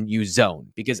Diaz didn't use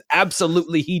zone, because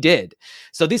absolutely he did.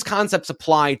 So these concepts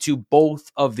apply to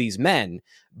both of these men,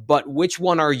 but which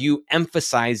one are you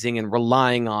emphasizing and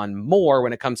relying on more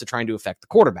when it comes to trying to affect the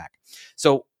quarterback?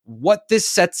 So what this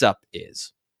sets up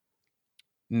is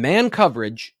man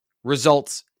coverage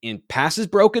results in passes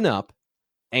broken up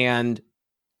and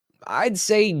I'd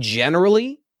say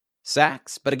generally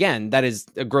sacks. But again, that is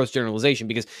a gross generalization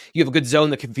because you have a good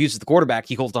zone that confuses the quarterback.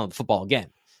 He holds on to the football again.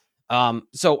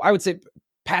 So I would say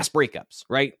pass breakups,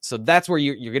 right? So that's where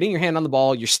you're getting your hand on the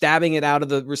ball. You're stabbing it out of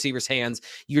the receiver's hands.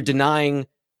 You're denying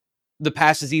the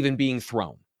passes even being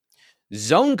thrown.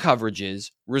 Zone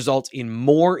coverages result in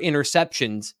more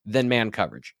interceptions than man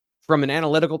coverage. From an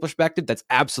analytical perspective, that's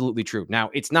absolutely true. Now,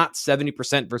 it's not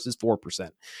 70% versus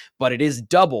 4%, but it is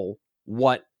double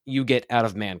what you get out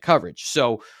of man coverage.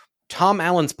 So Tom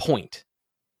Allen's point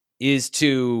is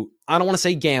to, I don't want to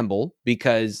say gamble,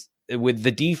 because with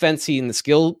the defense and the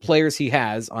skill players he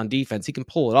has on defense, he can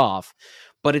pull it off,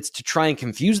 but it's to try and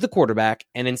confuse the quarterback.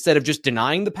 And instead of just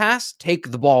denying the pass,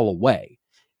 take the ball away.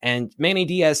 And Manny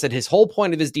Diaz said his whole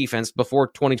point of his defense before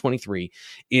 2023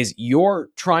 is you're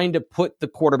trying to put the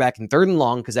quarterback in 3rd and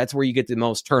long because that's where you get the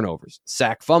most turnovers,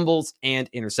 sack fumbles,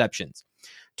 and interceptions.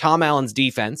 Tom Allen's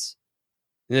defense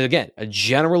And again, a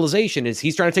generalization is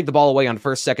he's trying to take the ball away on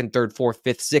first, second, third, fourth,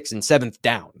 fifth, sixth, and seventh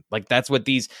down. Like that's what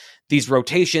these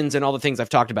rotations and all the things I've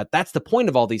talked about. That's the point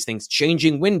of all these things.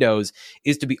 Changing windows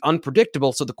is to be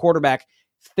unpredictable. So the quarterback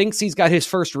thinks he's got his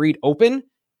first read open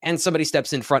and somebody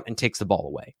steps in front and takes the ball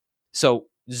away. So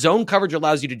zone coverage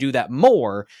allows you to do that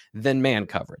more than man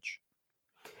coverage.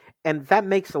 And that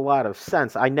makes a lot of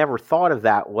sense. I never thought of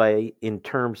that way in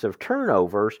terms of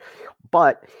turnovers,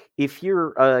 but if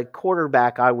you're a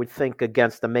quarterback, I would think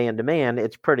against a man-to-man,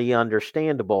 it's pretty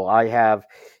understandable. I have,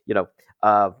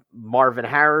 Marvin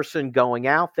Harrison going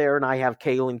out there, and I have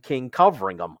Kalen King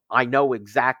covering him. I know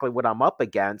exactly what I'm up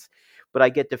against, but I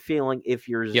get the feeling if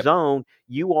you're zone,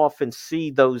 you often see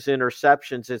those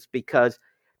interceptions. It's because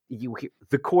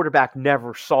the quarterback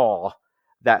never saw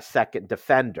that second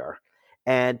defender.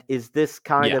 And is this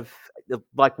kind of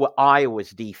like what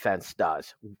Iowa's defense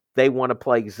does? They want to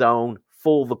play zone,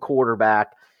 fool the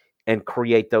quarterback, and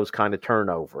create those kind of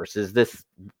turnovers. Is this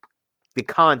the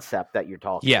concept that you're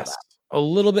talking about? Yes, a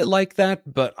little bit like that,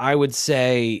 but I would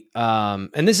say,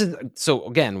 and this is, so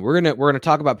again, we're gonna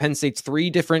talk about Penn State's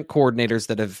 3 different coordinators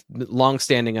that have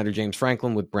long-standing under James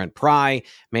Franklin with Brent Pry,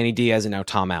 Manny Diaz, and now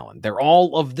Tom Allen. They're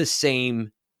all of the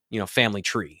same family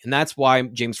tree. And that's why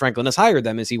James Franklin has hired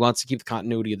them, is he wants to keep the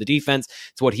continuity of the defense.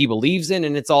 It's what he believes in,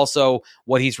 and it's also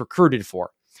what he's recruited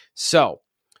for. So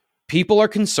people are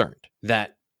concerned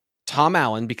that Tom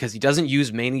Allen, because he doesn't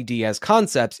use Manny Diaz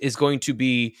concepts, is going to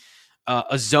be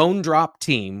a zone drop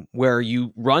team where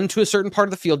you run to a certain part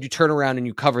of the field, you turn around and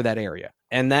you cover that area.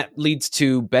 And that leads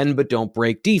to bend but don't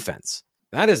break defense.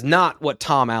 That is not what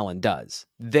Tom Allen does.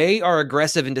 They are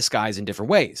aggressive in disguise in different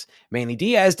ways. Manny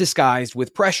Diaz disguised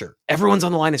with pressure. Everyone's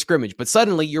on the line of scrimmage, but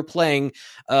suddenly you're playing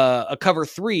a cover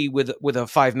 3 with a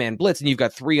 5-man blitz, and you've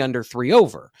got 3 under, 3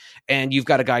 over. And you've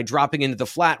got a guy dropping into the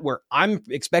flat where I'm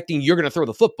expecting you're going to throw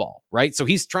the football, right? So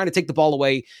he's trying to take the ball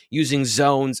away using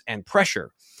zones and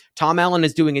pressure. Tom Allen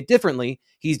is doing it differently.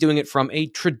 He's doing it from a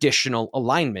traditional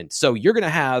alignment. So you're going to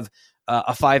have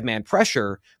a 5-man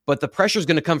pressure, but the pressure is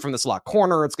going to come from the slot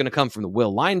corner. It's going to come from the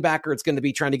will linebacker. It's going to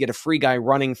be trying to get a free guy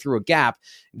running through a gap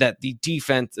that the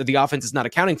offense is not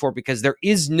accounting for, because there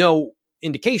is no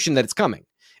indication that it's coming,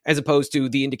 as opposed to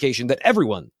the indication that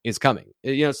everyone is coming.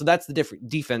 So that's the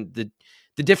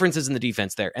the differences in the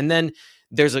defense there. And then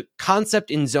there's a concept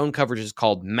in zone coverages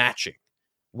called matching,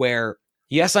 where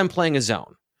yes, I'm playing a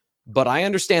zone, but I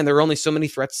understand there are only so many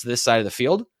threats to this side of the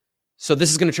field. So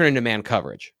this is going to turn into man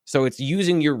coverage. So it's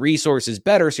using your resources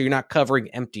better, so you're not covering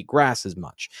empty grass as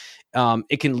much.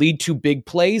 It can lead to big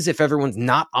plays if everyone's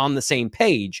not on the same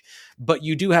page, but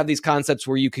you do have these concepts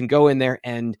where you can go in there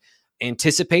and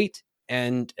anticipate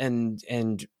and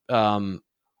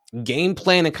game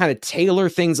plan and kind of tailor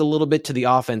things a little bit to the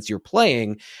offense you're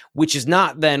playing, which is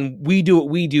not then we do what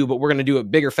we do, but we're going to do it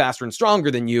bigger, faster, and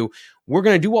stronger than you. We're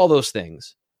going to do all those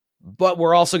things, but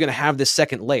we're also going to have this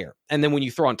second layer. And then when you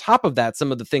throw on top of that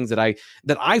some of the things that I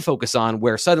focus on,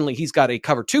 where suddenly he's got a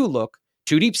cover 2 look,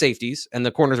 2 deep safeties, and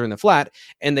the corners are in the flat,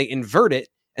 and they invert it,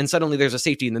 and suddenly there's a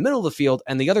safety in the middle of the field,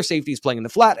 and the other safety is playing in the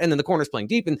flat, and then the corner's playing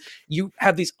deep, and you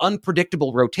have these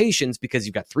unpredictable rotations because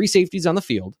you've got 3 safeties on the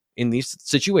field in these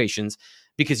situations,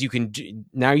 because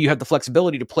now you have the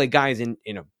flexibility to play guys in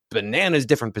a bananas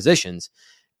different positions,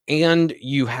 and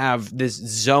you have this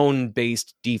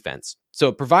zone-based defense. So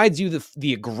it provides you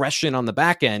the aggression on the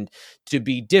back end to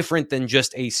be different than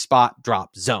just a spot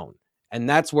drop zone. And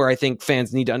that's where I think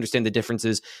fans need to understand the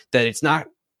differences, that it's not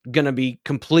going to be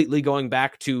completely going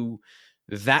back to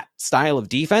that style of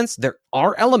defense. There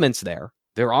are elements there.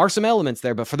 There are some elements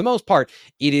there, but for the most part,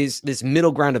 it is this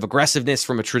middle ground of aggressiveness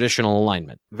from a traditional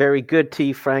alignment. Very good,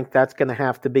 T. Frank. That's going to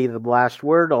have to be the last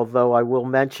word, although I will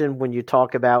mention when you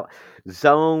talk about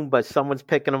zone, but someone's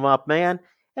picking them up, man,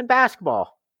 in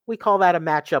basketball, we call that a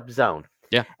matchup zone.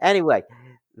 Yeah. Anyway,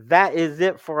 that is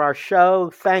it for our show.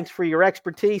 Thanks for your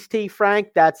expertise, T.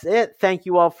 Frank. That's it. Thank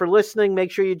you all for listening.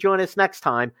 Make sure you join us next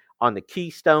time on the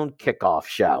Keystone Kickoff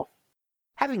Show.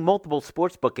 Having multiple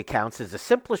sportsbook accounts is the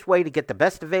simplest way to get the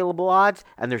best available odds,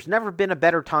 and there's never been a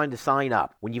better time to sign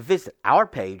up. When you visit our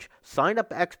page,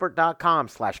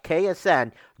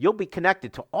 signupexpert.com/KSN, you'll be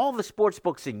connected to all the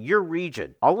sportsbooks in your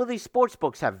region. All of these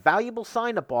sportsbooks have valuable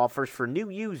sign-up offers for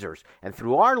new users, and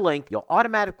through our link, you'll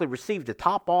automatically receive the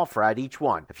top offer at each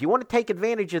one. If you want to take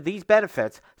advantage of these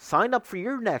benefits, sign up for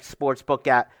your next sportsbook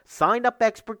at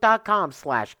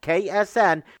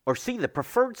signupexpert.com/KSN or see the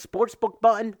preferred sportsbook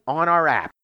button on our app.